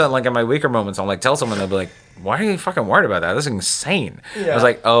sometimes I like in my weaker moments I'll like tell someone they'll be like, "Why are you fucking worried about that? That's insane." I was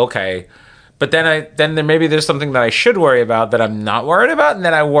like, "Oh, okay." But then there maybe there's something that I should worry about that I'm not worried about, and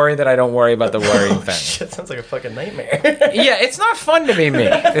then I worry that I don't worry about the worrying thing. Shit, sounds like a fucking nightmare. Yeah, it's not fun to be me.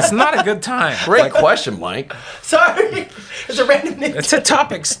 It's not a good time. Great question, Mike. Sorry. It's a random name. It's a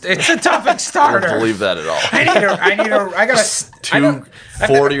topic. It's a topic I don't starter. believe that at all. I got a Two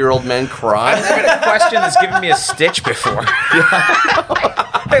 40-year-old men cry. I've had a question that's given me a stitch before.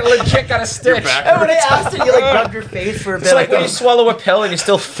 I legit got a stitch. And when I asked it, you like rubbed your face for a bit. It's like when you swallow a pill and you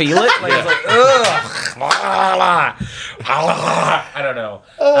still feel it. Like it's like, ugh. I don't know.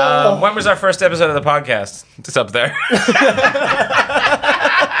 When was our first episode of the podcast? It's up there.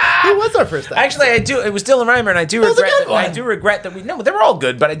 Who was our first time? Actually, I do. It was Dylan Reimer, and I do was a regret good that. I one. do regret that we. No, they were all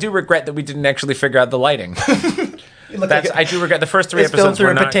good, but I do regret that we didn't actually figure out the lighting. I do regret the first 3 It's filmed episodes through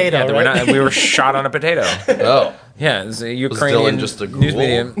were a not. potato, Yeah, right? we were shot on a potato. Oh. Yeah, it's a Dylan Ukrainian just a news ghoul?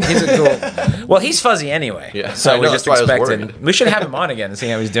 medium. He's a ghoul. Well, he's fuzzy anyway. Yeah, so I we know, just that's why I was expected. worried. We should have him on again and see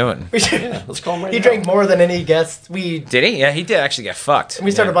how he's doing. Yeah, let's call him right He now. drank more than any guests. We Did he? Yeah, he did actually get fucked.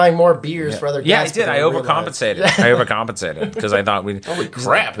 started buying more beers for other Yeah, I guests. did. I because we realized- overcompensated. I overcompensated because I thought we'd. Holy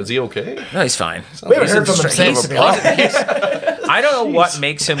crap, is he okay? No, he's fine. We haven't He's heard from him in since, straight to be of a honest. I don't know what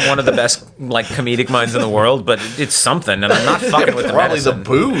makes him one of the best like comedic minds in the world, but it's something, and I'm not fucking with the Probably the medicine.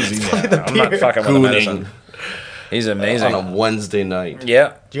 booze he's had I'm not fucking with the Gooning. medicine. He's amazing. on a Wednesday night.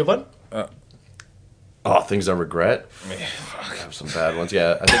 Yeah. Do you have one? Oh, things I regret. I have some bad ones.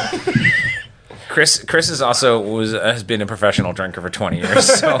 Yeah, I think Chris is also has been a professional drinker for 20 years,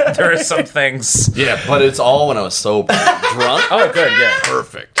 so there are some things. yeah, but it's all when I was sober. Drunk. Oh, good, yeah.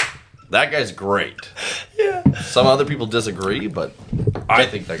 Perfect. That guy's great. Yeah. Some other people disagree, but I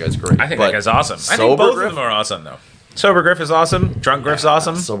think that guy's great. I think But that guy's awesome. I think Sober both Griff? of them are awesome, though. Sober Griff is awesome. Drunk Griff's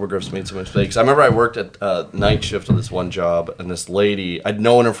awesome. Sober Griff's made some mistakes. I remember I worked at night shift on this one job, and this lady, I'd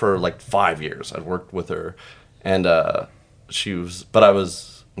known her for like 5 years. I'd worked with her, and it's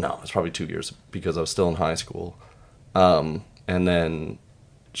probably 2 years because I was still in high school. And then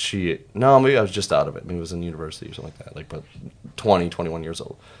maybe I was just out of it. Maybe it was in university or something like that, but 21 years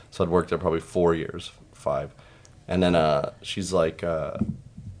old. So I'd worked there probably 4 years, 5. And then she's like, oh,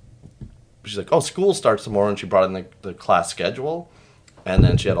 school starts tomorrow, and she brought in the class schedule, and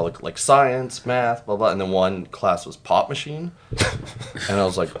then she had all like science, math, blah blah, and then one class was pop machine, and I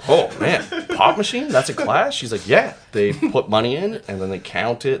was like, oh man, pop machine? That's a class? She's like, yeah, they put money in, and then they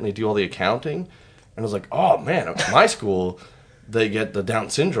count it, and they do all the accounting, and I was like, oh man, at my school, they get the Down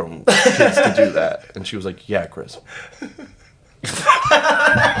syndrome kids to do that, and she was like, yeah, Chris.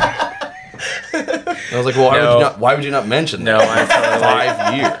 I was like, well, why would you not mention that? No, I totally-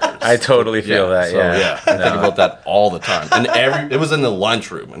 5 years. I totally feel that, so, yeah. I think about that all the time. And it was in the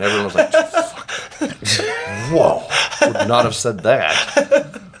lunchroom, and everyone was like, fuck. Whoa, would not have said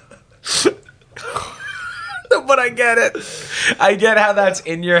that. But I get it. I get how that's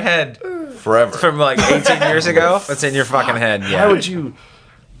in your head. Forever. From like 18 years ago? It's in your fucking head, yeah. Why would you?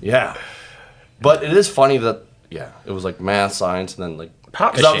 Yeah. But it is funny that, it was like math, science, and then like,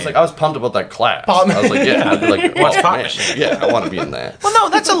 Pop because machine. I was pumped about that class. Pop I was like, I'd be like, What's oh, pop man. machine? Yeah, I want to be in that. Well, no,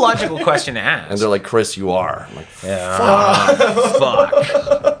 that's a logical question to ask. And they're like, Chris, you are. I'm like, Fuck.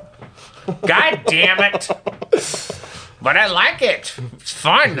 God damn it. But I like it. It's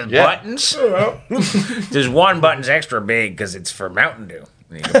fun. The buttons. There's one button's extra big because it's for Mountain Dew.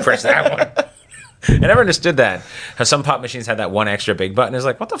 And you can press that one. I never understood that. How some pop machines had that one extra big button. It's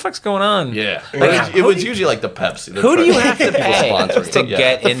like, what the fuck's going on? yeah. Like, It was usually like the Pepsi. Who do you have to pay sponsoring to it, yeah.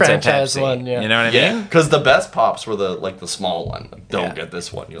 get into franchise Pepsi? one, yeah. You know what I Yeah, mean? because the best pops were the small one. Don't get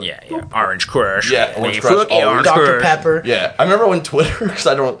this one. You're like, Yeah. Orange Crush. Yeah, Orange The Crush, Fruity always. Orange Dr. Crush. Pepper. Yeah, I remember when Twitter, because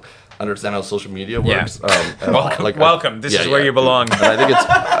I don't understand how social media works. Welcome. Welcome. This is where you belong. And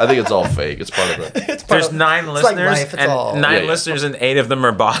I think it's all fake. It's part of it. There's 9 it's like listeners, life, it's all- and 9 Yeah, yeah. listeners, and 8 of them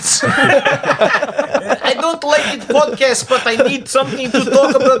are bots. I don't like it podcast, but I need something to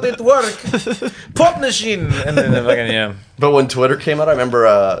talk about at work. Pop machine, and then they're fucking But when Twitter came out, I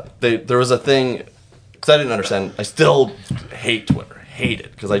remember there was a thing because I didn't understand. I still hate Twitter. Hate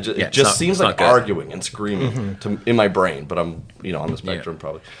it because it it's just not- seems it's like not good. arguing and screaming in my brain. But I'm on the spectrum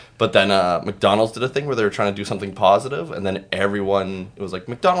probably. But then McDonald's did a thing where they were trying to do something positive, and then it was like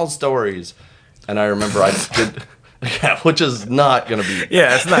McDonald's stories, and I remember I did. Yeah, which is not going to be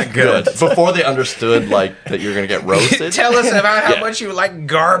it's not good. Before they understood like that you're going to get roasted. Tell us about how Yeah. much you like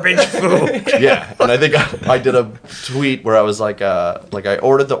garbage food. Yeah, and I think I did a tweet where I was like I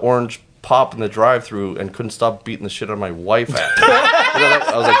ordered the orange pop in the drive-through and couldn't stop beating the shit out of my wife after.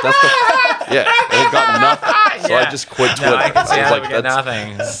 I was like, that's the and it got nothing. So I just quit Twitter. No, I can see was how like, we get that's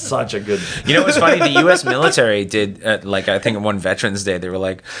nothing. such a good. You know what's funny? The U.S. military did, I think on one Veterans Day, they were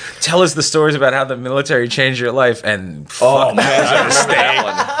like, tell us the stories about how the military changed your life. And Oh man, I remember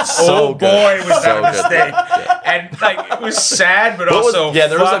that one. So oh good. boy, was So that a good. mistake. And like, it was sad, but What was- also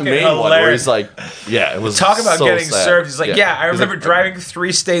there was a fucking main hilarious. one where he's like, it was Talk about so getting sad. served. He's like, I He's remember like, driving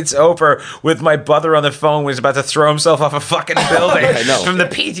 3 states over with my brother on the phone when he was about to throw himself off a fucking building I know. from the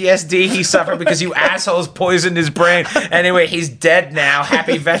PTSD he suffered because you assholes poisoned his brain. Anyway, he's dead now.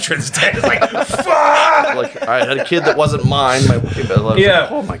 Happy Veterans Day. It's like, fuck! Like I had a kid that wasn't mine. I was like, Yeah.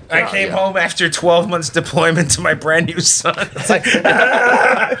 oh my god. I came home after 12 months deployment to my brand new son. It's like,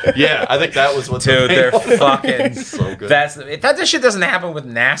 Yeah, I think that was what. dude, they're fucking. So good. That shit doesn't happen with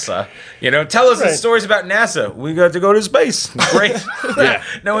NASA. You know, tell us the stories about NASA. We got to go to space. Great. Yeah.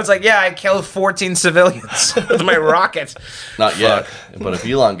 No one's like, I killed 14 civilians with my rocket. Not yet, but if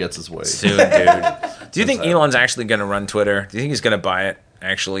Elon gets his way, Dude. Do you think That's Elon's actually going to run Twitter? Do you think he's going to buy it?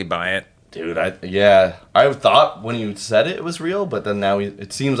 Actually buy it? Dude, I thought when you said it was real, but then now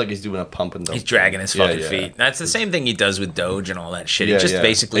it seems like he's doing a pump and dump. He's dragging his fucking feet. That's the same thing he does with Doge and all that shit. Yeah, he just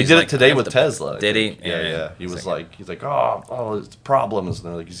basically... He did it today with Tesla. Did he? Yeah. He was like, he's like, oh, it's problems.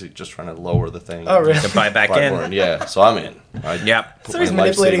 And like, he's just trying to lower the thing. Oh, really? To buy back in. More. Yeah, so I'm in. So he's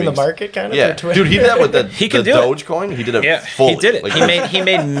manipulating the market, kind of. Yeah, for Twitter. dude, he did that with the Dogecoin. He did it. Yeah, fully. he did it. Like, He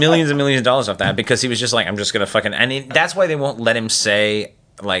made millions and millions of dollars off that because he was just like, I'm just gonna fucking. And that's why they won't let him say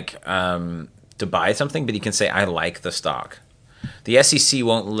like to buy something, but he can say I like the stock. The SEC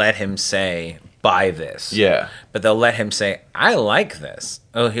won't let him say buy this. Yeah, but they'll let him say I like this.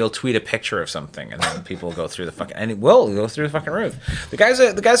 Oh, he'll tweet a picture of something, and then people will go through the fucking. And it will go through the fucking roof. The guy's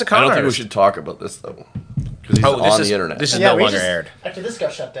a con I don't think we artist. should talk about this though. Because he's on the internet. This is no longer aired. After this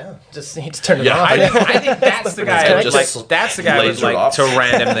got shut down, just need to turn it off. I think that's the guy. That's the guy who's like off. to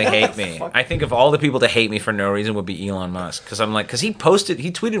randomly hate me. I think of all the people to hate me for no reason would be Elon Musk because he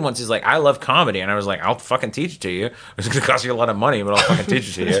tweeted once. He's like, I love comedy, and I was like, I'll fucking teach it to you. It's gonna cost you a lot of money, but I'll fucking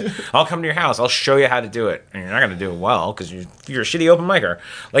teach it to you. I'll come to your house. I'll show you how to do it, and you're not gonna do it well because you're a shitty open micer.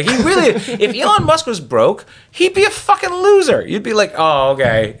 Like he really, if Elon Musk was broke, he'd be a fucking loser. You'd be like, oh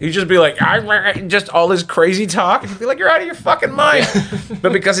okay. You'd just be like, just all this crazy talk. You'd be like, you're out of your fucking mind.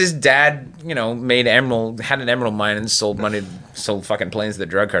 But because his dad, had an emerald mine and sold fucking planes to the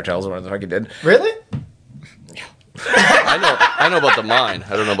drug cartels or whatever the fuck he did. Really? I know about the mine.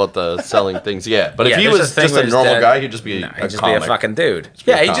 I don't know about the selling things. Yeah, but if he was just a normal guy, he'd just be he'd just be a fucking dude.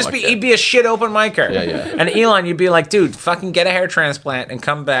 Yeah, he'd be a shit open micer. Yeah, yeah. And Elon, you'd be like, dude, fucking get a hair transplant and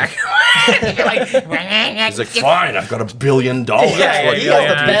come back. He's like, fine, I've got $1 billion. Yeah, he has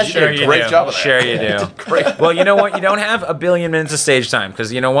the best. You did a great job of that. Sure you do. Great. Well, you know what? You don't have 1 billion minutes of stage time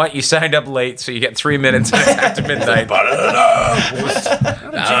because you know what? You signed up late, so you get 3 minutes after midnight.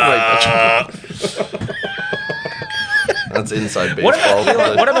 That's inside baseball.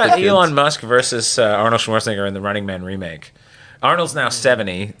 What about Elon Musk versus Arnold Schwarzenegger in the Running Man remake? Arnold's now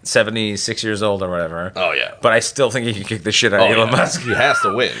 76 years old or whatever. Oh, yeah. But I still think he can kick the shit out of Elon Musk. He has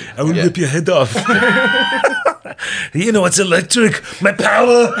to win. I will rip your head off. It's electric. My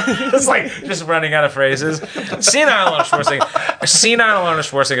power. It's like just running out of phrases. Senile Arnold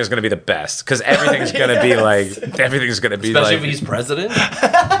Schwarzenegger is going to be the best because everything's going to be Especially if he's president.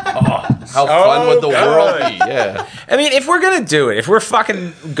 How fun would the world be? Yeah. I mean, if we're going to do it, if we're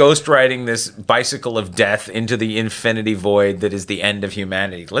fucking ghostwriting this bicycle of death into the infinity void that is the end of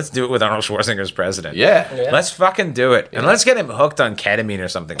humanity, let's do it with Arnold Schwarzenegger as president. Yeah. Let's fucking do it. And let's get him hooked on ketamine or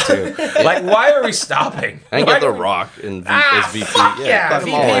something, too. Like, why are we stopping? And get The Rock as VP.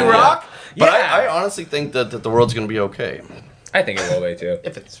 VP Rock. But I honestly think that the world's going to be okay. I think it will be, too.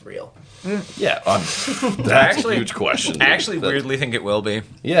 If it's real. Yeah. That's a huge question. I actually weirdly think it will be.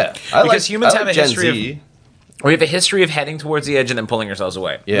 Yeah. Because humans have a history of... We have a history of heading towards the edge and then pulling ourselves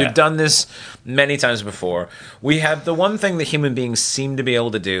away. Yeah. We've done this many times before. We have the one thing that human beings seem to be able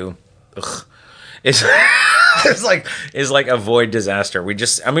to do is like avoid disaster.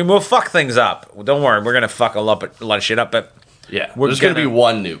 We'll fuck things up. Don't worry, we're gonna fuck a lot of shit up, but yeah, there's gonna be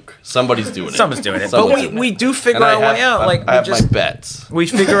one nuke. Somebody's doing it. Someone's doing it. But we do figure our way out. Like I have my bets. We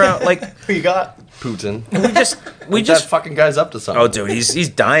figure out like who you got? Putin. We just that fucking guy's up to something. Oh, dude, he's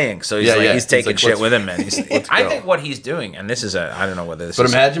dying. So he's taking shit with him, man. I think what he's doing, and this is I don't know whether this. But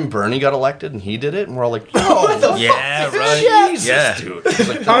imagine Bernie got elected and he did it, and we're all like, yeah, right, Jesus, dude.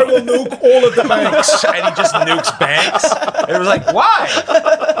 Like, I will nuke all of the banks, and he just nukes banks. It was like, why?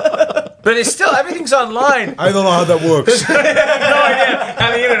 But it's still everything's online. I don't know how that works. I have no idea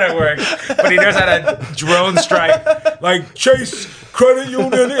how the internet works, but he knows how to drone strike. Like Chase Credit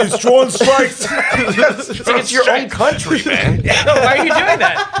Union is drone strikes. It's your own country, man. Why are you doing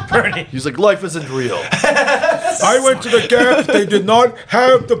that, Bernie? He's like, life isn't real. I went to the Gap. They did not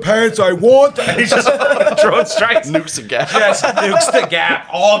have the pants I want. And he just drone strikes. Nukes the Gap. Yes, nukes the Gap.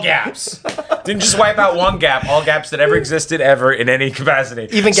 All gaps. Didn't just wipe out one Gap. All gaps that ever existed ever in any capacity.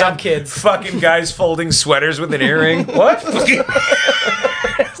 Even Gap kids. Fucking guys folding sweaters with an earring. What?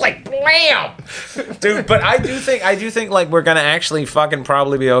 It's like blam, dude. But I do think like we're gonna actually fucking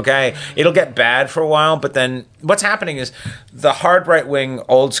probably be okay. It'll get bad for a while, but then what's happening is the hard right wing,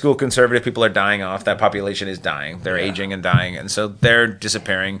 old school conservative people are dying off. That population is dying. They're aging and dying, and so they're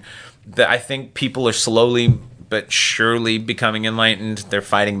disappearing. I think people are slowly but surely becoming enlightened. They're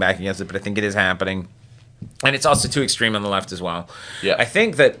fighting back against it, but I think it is happening. And it's also too extreme on the left as well. Yeah. I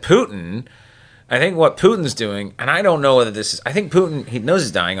think what Putin's doing, and I don't know whether this is, I think Putin, he knows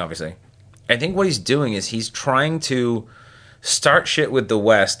he's dying, obviously. I think what he's doing is he's trying to start shit with the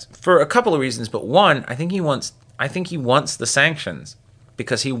West for a couple of reasons, but one, I think he wants the sanctions.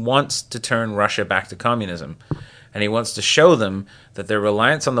 because he wants to turn Russia back to communism. And he wants to show them that their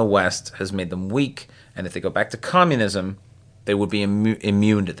reliance on the West has made them weak, and if they go back to communism, they would be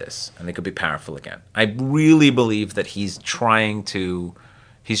immune to this, and they could be powerful again. I really believe that he's trolling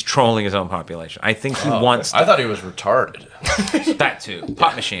his own population. I think he wants... I thought he was retarded. That too.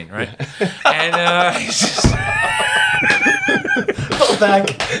 Pot machine, right? And he's just... Call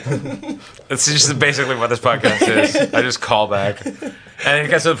back. That's just basically what this podcast is. I just call back. And it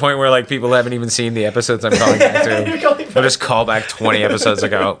gets to the point where like people haven't even seen the episodes I'm calling back to. They'll just call back 20 episodes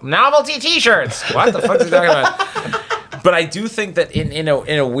ago. Novelty t-shirts! What the fuck is he talking about? But I do think that in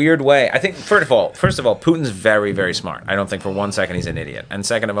a weird way, I think first of all, Putin's very, very smart. I don't think for 1 second he's an idiot. And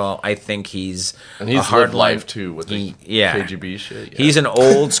second of all, I think he's a hard life too with the KGB shit. Yeah. He's an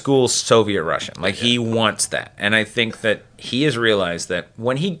old school Soviet Russian. Like he wants that. And I think that he has realized that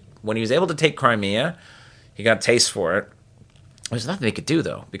when he was able to take Crimea, he got a taste for it. There's nothing they could do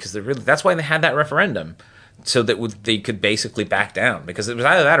though, because that's why they had that referendum. So that they could basically back down, because it was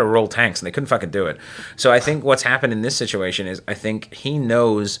either that or roll tanks, and they couldn't fucking do it. So I think what's happened in this situation is I think he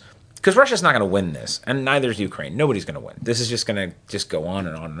knows, because Russia's not going to win this, and neither is Ukraine. Nobody's going to win. This is just going to just go on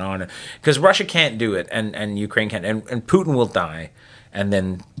and on and on, because Russia can't do it, and Ukraine can't, and Putin will die, and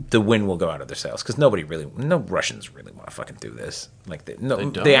then the wind will go out of their sails, because no Russians really want to fucking do this. Like the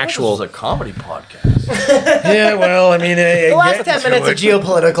actual... This is a comedy podcast. Yeah, well, I mean... The last 10 minutes of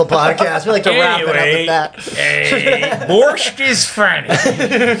geopolitical podcast. We like to wrap it up with that. Borscht is funny.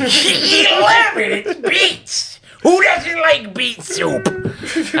 You love it. It's beets. Who doesn't like beet soup?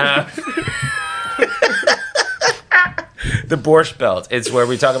 The Borscht Belt. It's where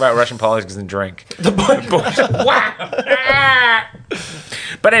we talk about Russian politics and drink. The Borscht. Wow.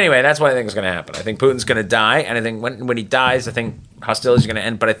 But anyway, that's what I think is going to happen. I think Putin's going to die, and I think when he dies, I think hostilities are going to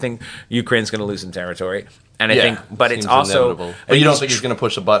end. But I think Ukraine's going to lose some territory, and I think. But it's also. Inevitable. But you don't think he's going to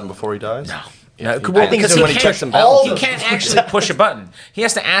push a button before he dies? No. I think because when he checks them out, he can't actually push a button. He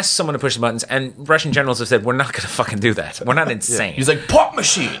has to ask someone to push the buttons, and Russian generals have said, "We're not going to fucking do that. We're not insane." He's like, pot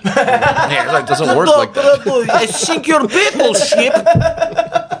machine. Yeah, it doesn't work like that. I sink your battleship.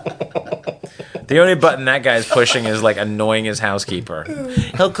 The only button that guy's pushing is like annoying his housekeeper.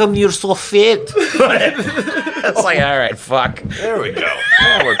 How come you're so fit? It's like, all right, fuck. There we go.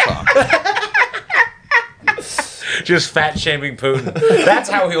 Now we're talking. Just fat shaming Putin. That's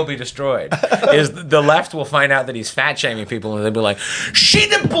how he'll be destroyed. Is the left will find out that he's fat shaming people, and they'll be like, "She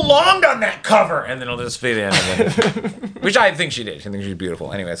didn't belong on that cover," and then it'll just be the end of it. Which I think she did. I think she's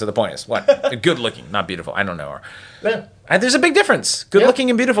beautiful. Anyway, so the point is, what? Good looking, not beautiful. I don't know her. Yeah. And there's a big difference. Good looking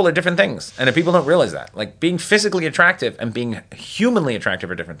and beautiful are different things, and if people don't realize that, like being physically attractive and being humanly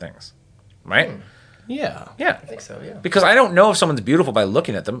attractive are different things, right? Yeah. Yeah, I think so, yeah. because I don't know if someone's beautiful by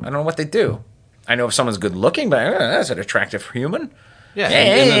looking at them. I don't know what they do. I know if someone's good looking, but that's an attractive human. Yeah.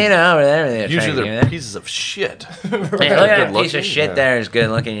 Hey, you know, they're usually they're attractive, pieces of shit. Hey, look at that piece of shit there is good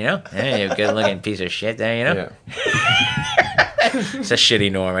looking, you know? Hey, a good looking piece of shit there, you know? Yeah. It's a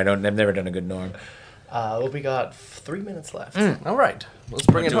shitty norm. I've never done a good norm. Well, we got 3 minutes left. All right. Let's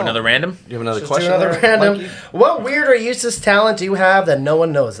bring it Do home. another random? You have another Let's question? do another there, random. Mikey? What weird or useless talent do you have that no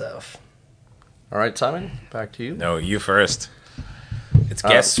one knows of? All right, Simon, back to you. No, you first. It's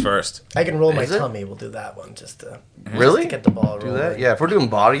guests first. I can roll my Is it? tummy. We'll do that one just to Really? get the ball Do rolling. that? Yeah, if we're doing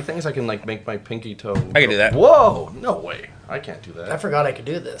body things, I can like make my pinky toe. I can do that. Whoa, no way. I can't do I that. forgot I could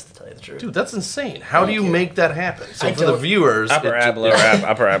do this, to tell you the truth. Dude, that's insane. How do you make that happen? So I for the don't- viewers, Upper ab, lower ab,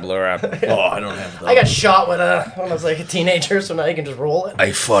 upper ab, lower ab. Oh, I don't have those. I got shot when I was like a teenager, so now you can just roll it.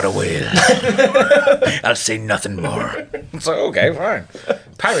 I fought a whale. I'll say nothing more. So, okay, fine.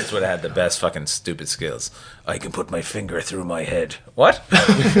 Pirates would have had the best fucking stupid skills. I can put my finger through my head. What?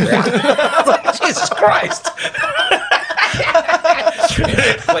 Jesus Christ.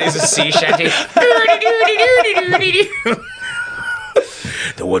 Plays a sea shanty.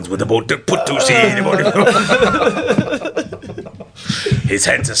 The ones with the boat to put to sea. His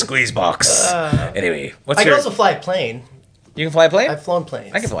head's a squeeze box. Anyway, what's I can your... also fly a plane. You can fly a plane? I've flown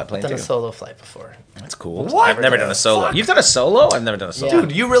planes. I can fly a plane, I've done too. a solo flight before. That's cool. What? I've never done a solo. Fuck. You've done a solo? I've never done a solo. Yeah.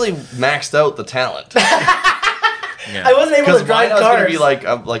 Dude, you really maxed out the talent. I wasn't able to Because drive mine, I was gonna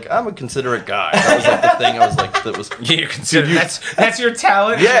cars. be I'm a considerate guy. That was like the thing. I was like, that was. You consider that's your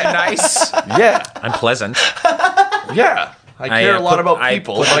talent? Yeah. Nice. Yeah, I'm pleasant. yeah. I care a lot about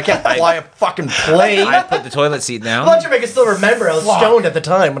people, but I can't fly a fucking plane. I put the toilet seat down. I'm not sure if I can still remember. I was stoned at the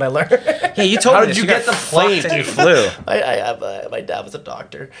time when I learned. Yeah, you told How me did this. you got get the fucked plane, and you dude? flew. my dad was a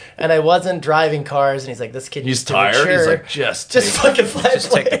doctor, and I wasn't driving cars, and he's like, "This kid He's needs to tired. mature. He's like, just fucking fly a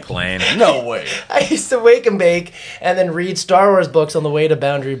Just take the plane." plane. no way. I used to wake and bake, and then read Star Wars books on the way to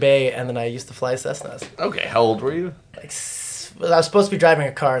Boundary Bay, and then I used to fly Cessnas. Okay, how old were you? Like was supposed to be driving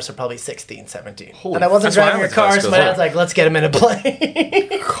a car, so probably 16, 17. Holy And I wasn't That's why I driving a went to car, high so school, my too. dad's like, let's get him in a plane.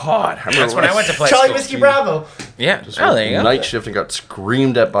 God, I remember That's when I went to play Charlie school. Whiskey Bravo. Yeah. Oh, there you go. night shift and got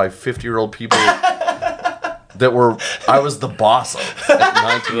screamed at by 50-year-old people that were I was the boss of at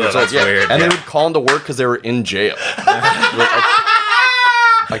 19 years old. that's weird, And yeah. they would call into work because they were in jail.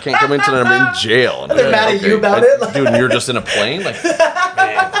 I can't come in tonight. I'm in jail. And They're mad at you about it? dude. And you're just in a plane, like.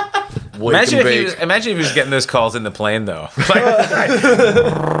 Man. Wake Imagine and if, bake. imagine if he was getting those calls in the plane, though. Like, what?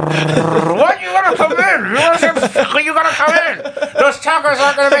 You gotta come in. You gotta come in. Those tacos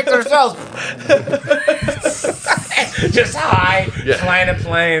aren't gonna make themselves. Just high, flying a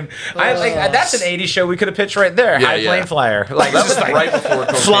plane. That's an 80s show we could have pitched right there. Yeah, High yeah. Plane Flyer. Like, That just was like, right before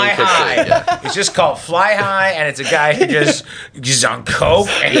cocaine Fly kicked in, High. yeah. It's just called Fly High, and it's a guy who just on coke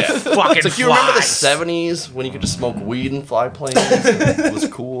and he fucking It's like you remember the flies. 70s when you could just smoke weed and fly planes? It was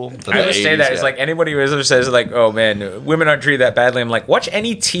cool. Then I the always say 80s, that. It's yeah. like anybody who ever says, like, oh man, women aren't treated that badly. I'm like, watch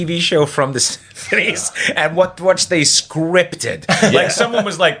any TV show from the 70s and watch they scripted. Like, someone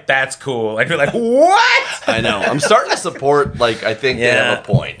was like, that's cool. And you're like, what? I know. I'm starting to support, like, I think they have a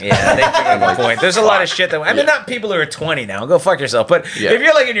point. Yeah, they think have a point. There's a lot of shit that I mean, not people who are 20 now. Go fuck yourself. But if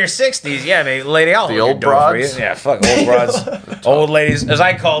you're like in your 60s, yeah, I mean, lady, I'll The hold your old door for broads? you. Yeah, fuck old broads, old ladies, as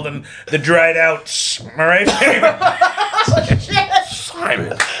I call them, the dried out. All right.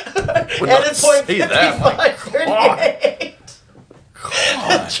 Simon. Edit point say that. 55, 38.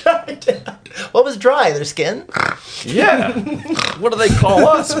 What was dry? Their skin? Yeah. What do they call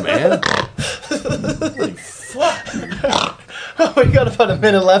us, man? Holy fuck. We got about a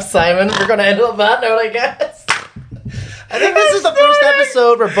minute left, Simon. We're going to end on that note, I guess. I think this is the first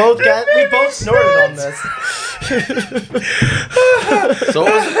episode where we both snorted on this. So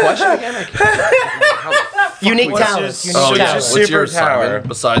what was the question again? Unique What's talents. your- Unique oh, yeah. talents. What's your Superpower. Simon,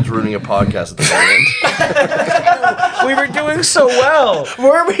 besides ruining a podcast at the moment? We were doing so well.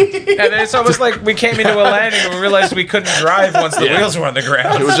 Were we? And it's almost like we came into a landing and we realized we couldn't drive once the wheels were on the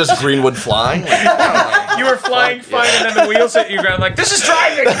ground. It was just Greenwood flying. Like, You were flying fine, and then the wheels hit you ground. Like, this is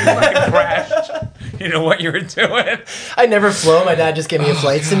driving. You fucking crashed. You know what you were doing. I never flew. My dad just gave me a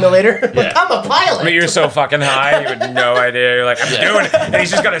flight simulator. Like, I'm a pilot. But you're so fucking high, you had no idea. You're like, I'm doing it. And he's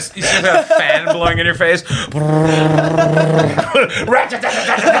just got a fan blowing in your face.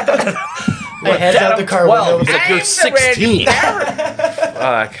 I head out the car well, window. it's like you're 16.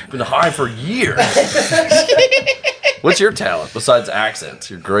 Fuck. Been high for years. What's your talent besides accents?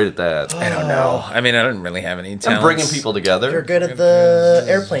 You're great at that. I don't know. I mean, I don't really have any talent. And bringing people together. You're good at the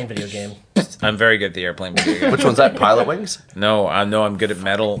airplane video game. I'm very good at the airplane video game. Which one's that? Pilot Wings? No, I'm good at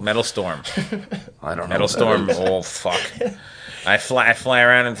Metal Storm. I don't know. Metal what that Storm. is. Oh fuck. I fly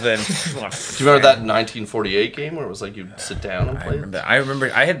around into the. Do you remember that 1948 game where it was like you'd sit down and play? I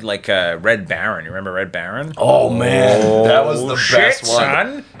remember I had like Red Baron. You remember Red Baron? Oh man, that was the shit, best one,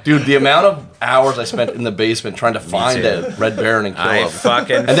 son. dude. The amount of hours I spent in the basement trying to find too. a Red Baron and kill I him.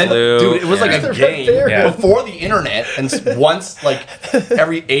 fucking And then, flew. dude, it was like yeah. a game Yeah. before the internet, and once, like,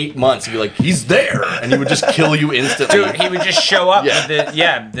 every 8 months, you'd be like, he's there, and he would just kill you instantly. Dude, he would just show up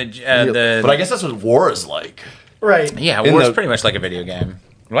Yeah. with the But I guess that's what war is like. Right. yeah, in war's the- pretty much like a video game.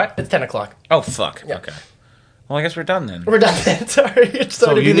 What? It's 10 o'clock. Oh fuck. Yeah. Okay. Well, I guess we're done then. We're done then. Sorry. You're So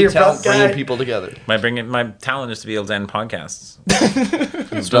starting to you be the need talent abrupt bringing guy. people together. My talent is to be able to end podcasts.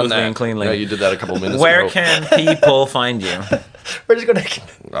 You've Smoothly and cleanly. Yeah, you did that a couple minutes Where ago. can people find you? We're just going to...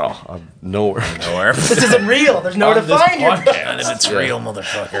 Oh, I'm nowhere. Nowhere. This isn't real. There's nowhere to On this find you. podcast. None of it's Yeah. real,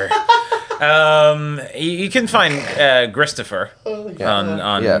 motherfucker. You can find Christopher on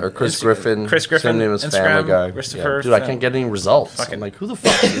Yeah, or Chris Griffin. Chris Griffin, Same name as Instagram, Family Guy. Christopher. Yeah. Dude, I can't get any results. I'm like, who the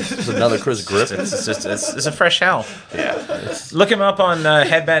fuck is this? Is another Chris Griffin? It's a fresh hell. Yeah. Look him up on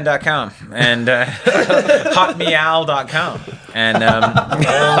headband.com and hotmeow.com. And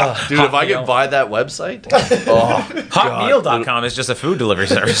Dude, if I could buy that website, oh, hotmeal.com is just a food delivery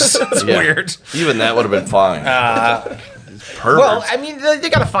service. It's yeah. weird. Even that would have been fine. Pervert. Well, I mean, they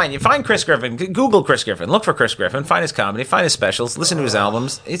gotta find you. Find Chris Griffin. Google Chris Griffin. Look for Chris Griffin. Find his comedy. Find his specials. Listen to his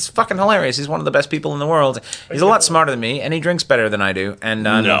albums. It's fucking hilarious. He's one of the best people in the world. He's a lot smarter than me, and he drinks better than I do. And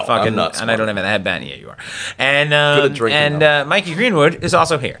I'm No, fucking, I'm not and I don't smart. have a headband. Yeah, you are. And Good at drinking, Mikey Greenwood is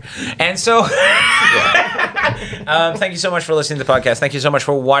also here. And so, thank you so much for listening to the podcast. Thank you so much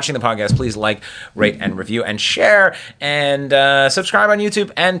for watching the podcast. Please like, rate, and review, and share, and subscribe on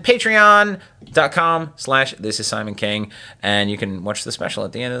YouTube and Patreon.com/This Is Simon King, and you can watch the special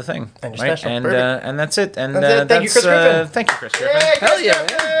at the end of the thing. And your special, and perfect. and that's it. And That's it. Thank you, Chris Griffin. Thank you, Chris Griffin. Yay, Hell yeah,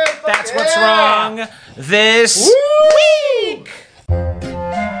 Chris man. Griffin. That's Fuck what's yeah. wrong this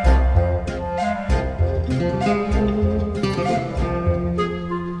week.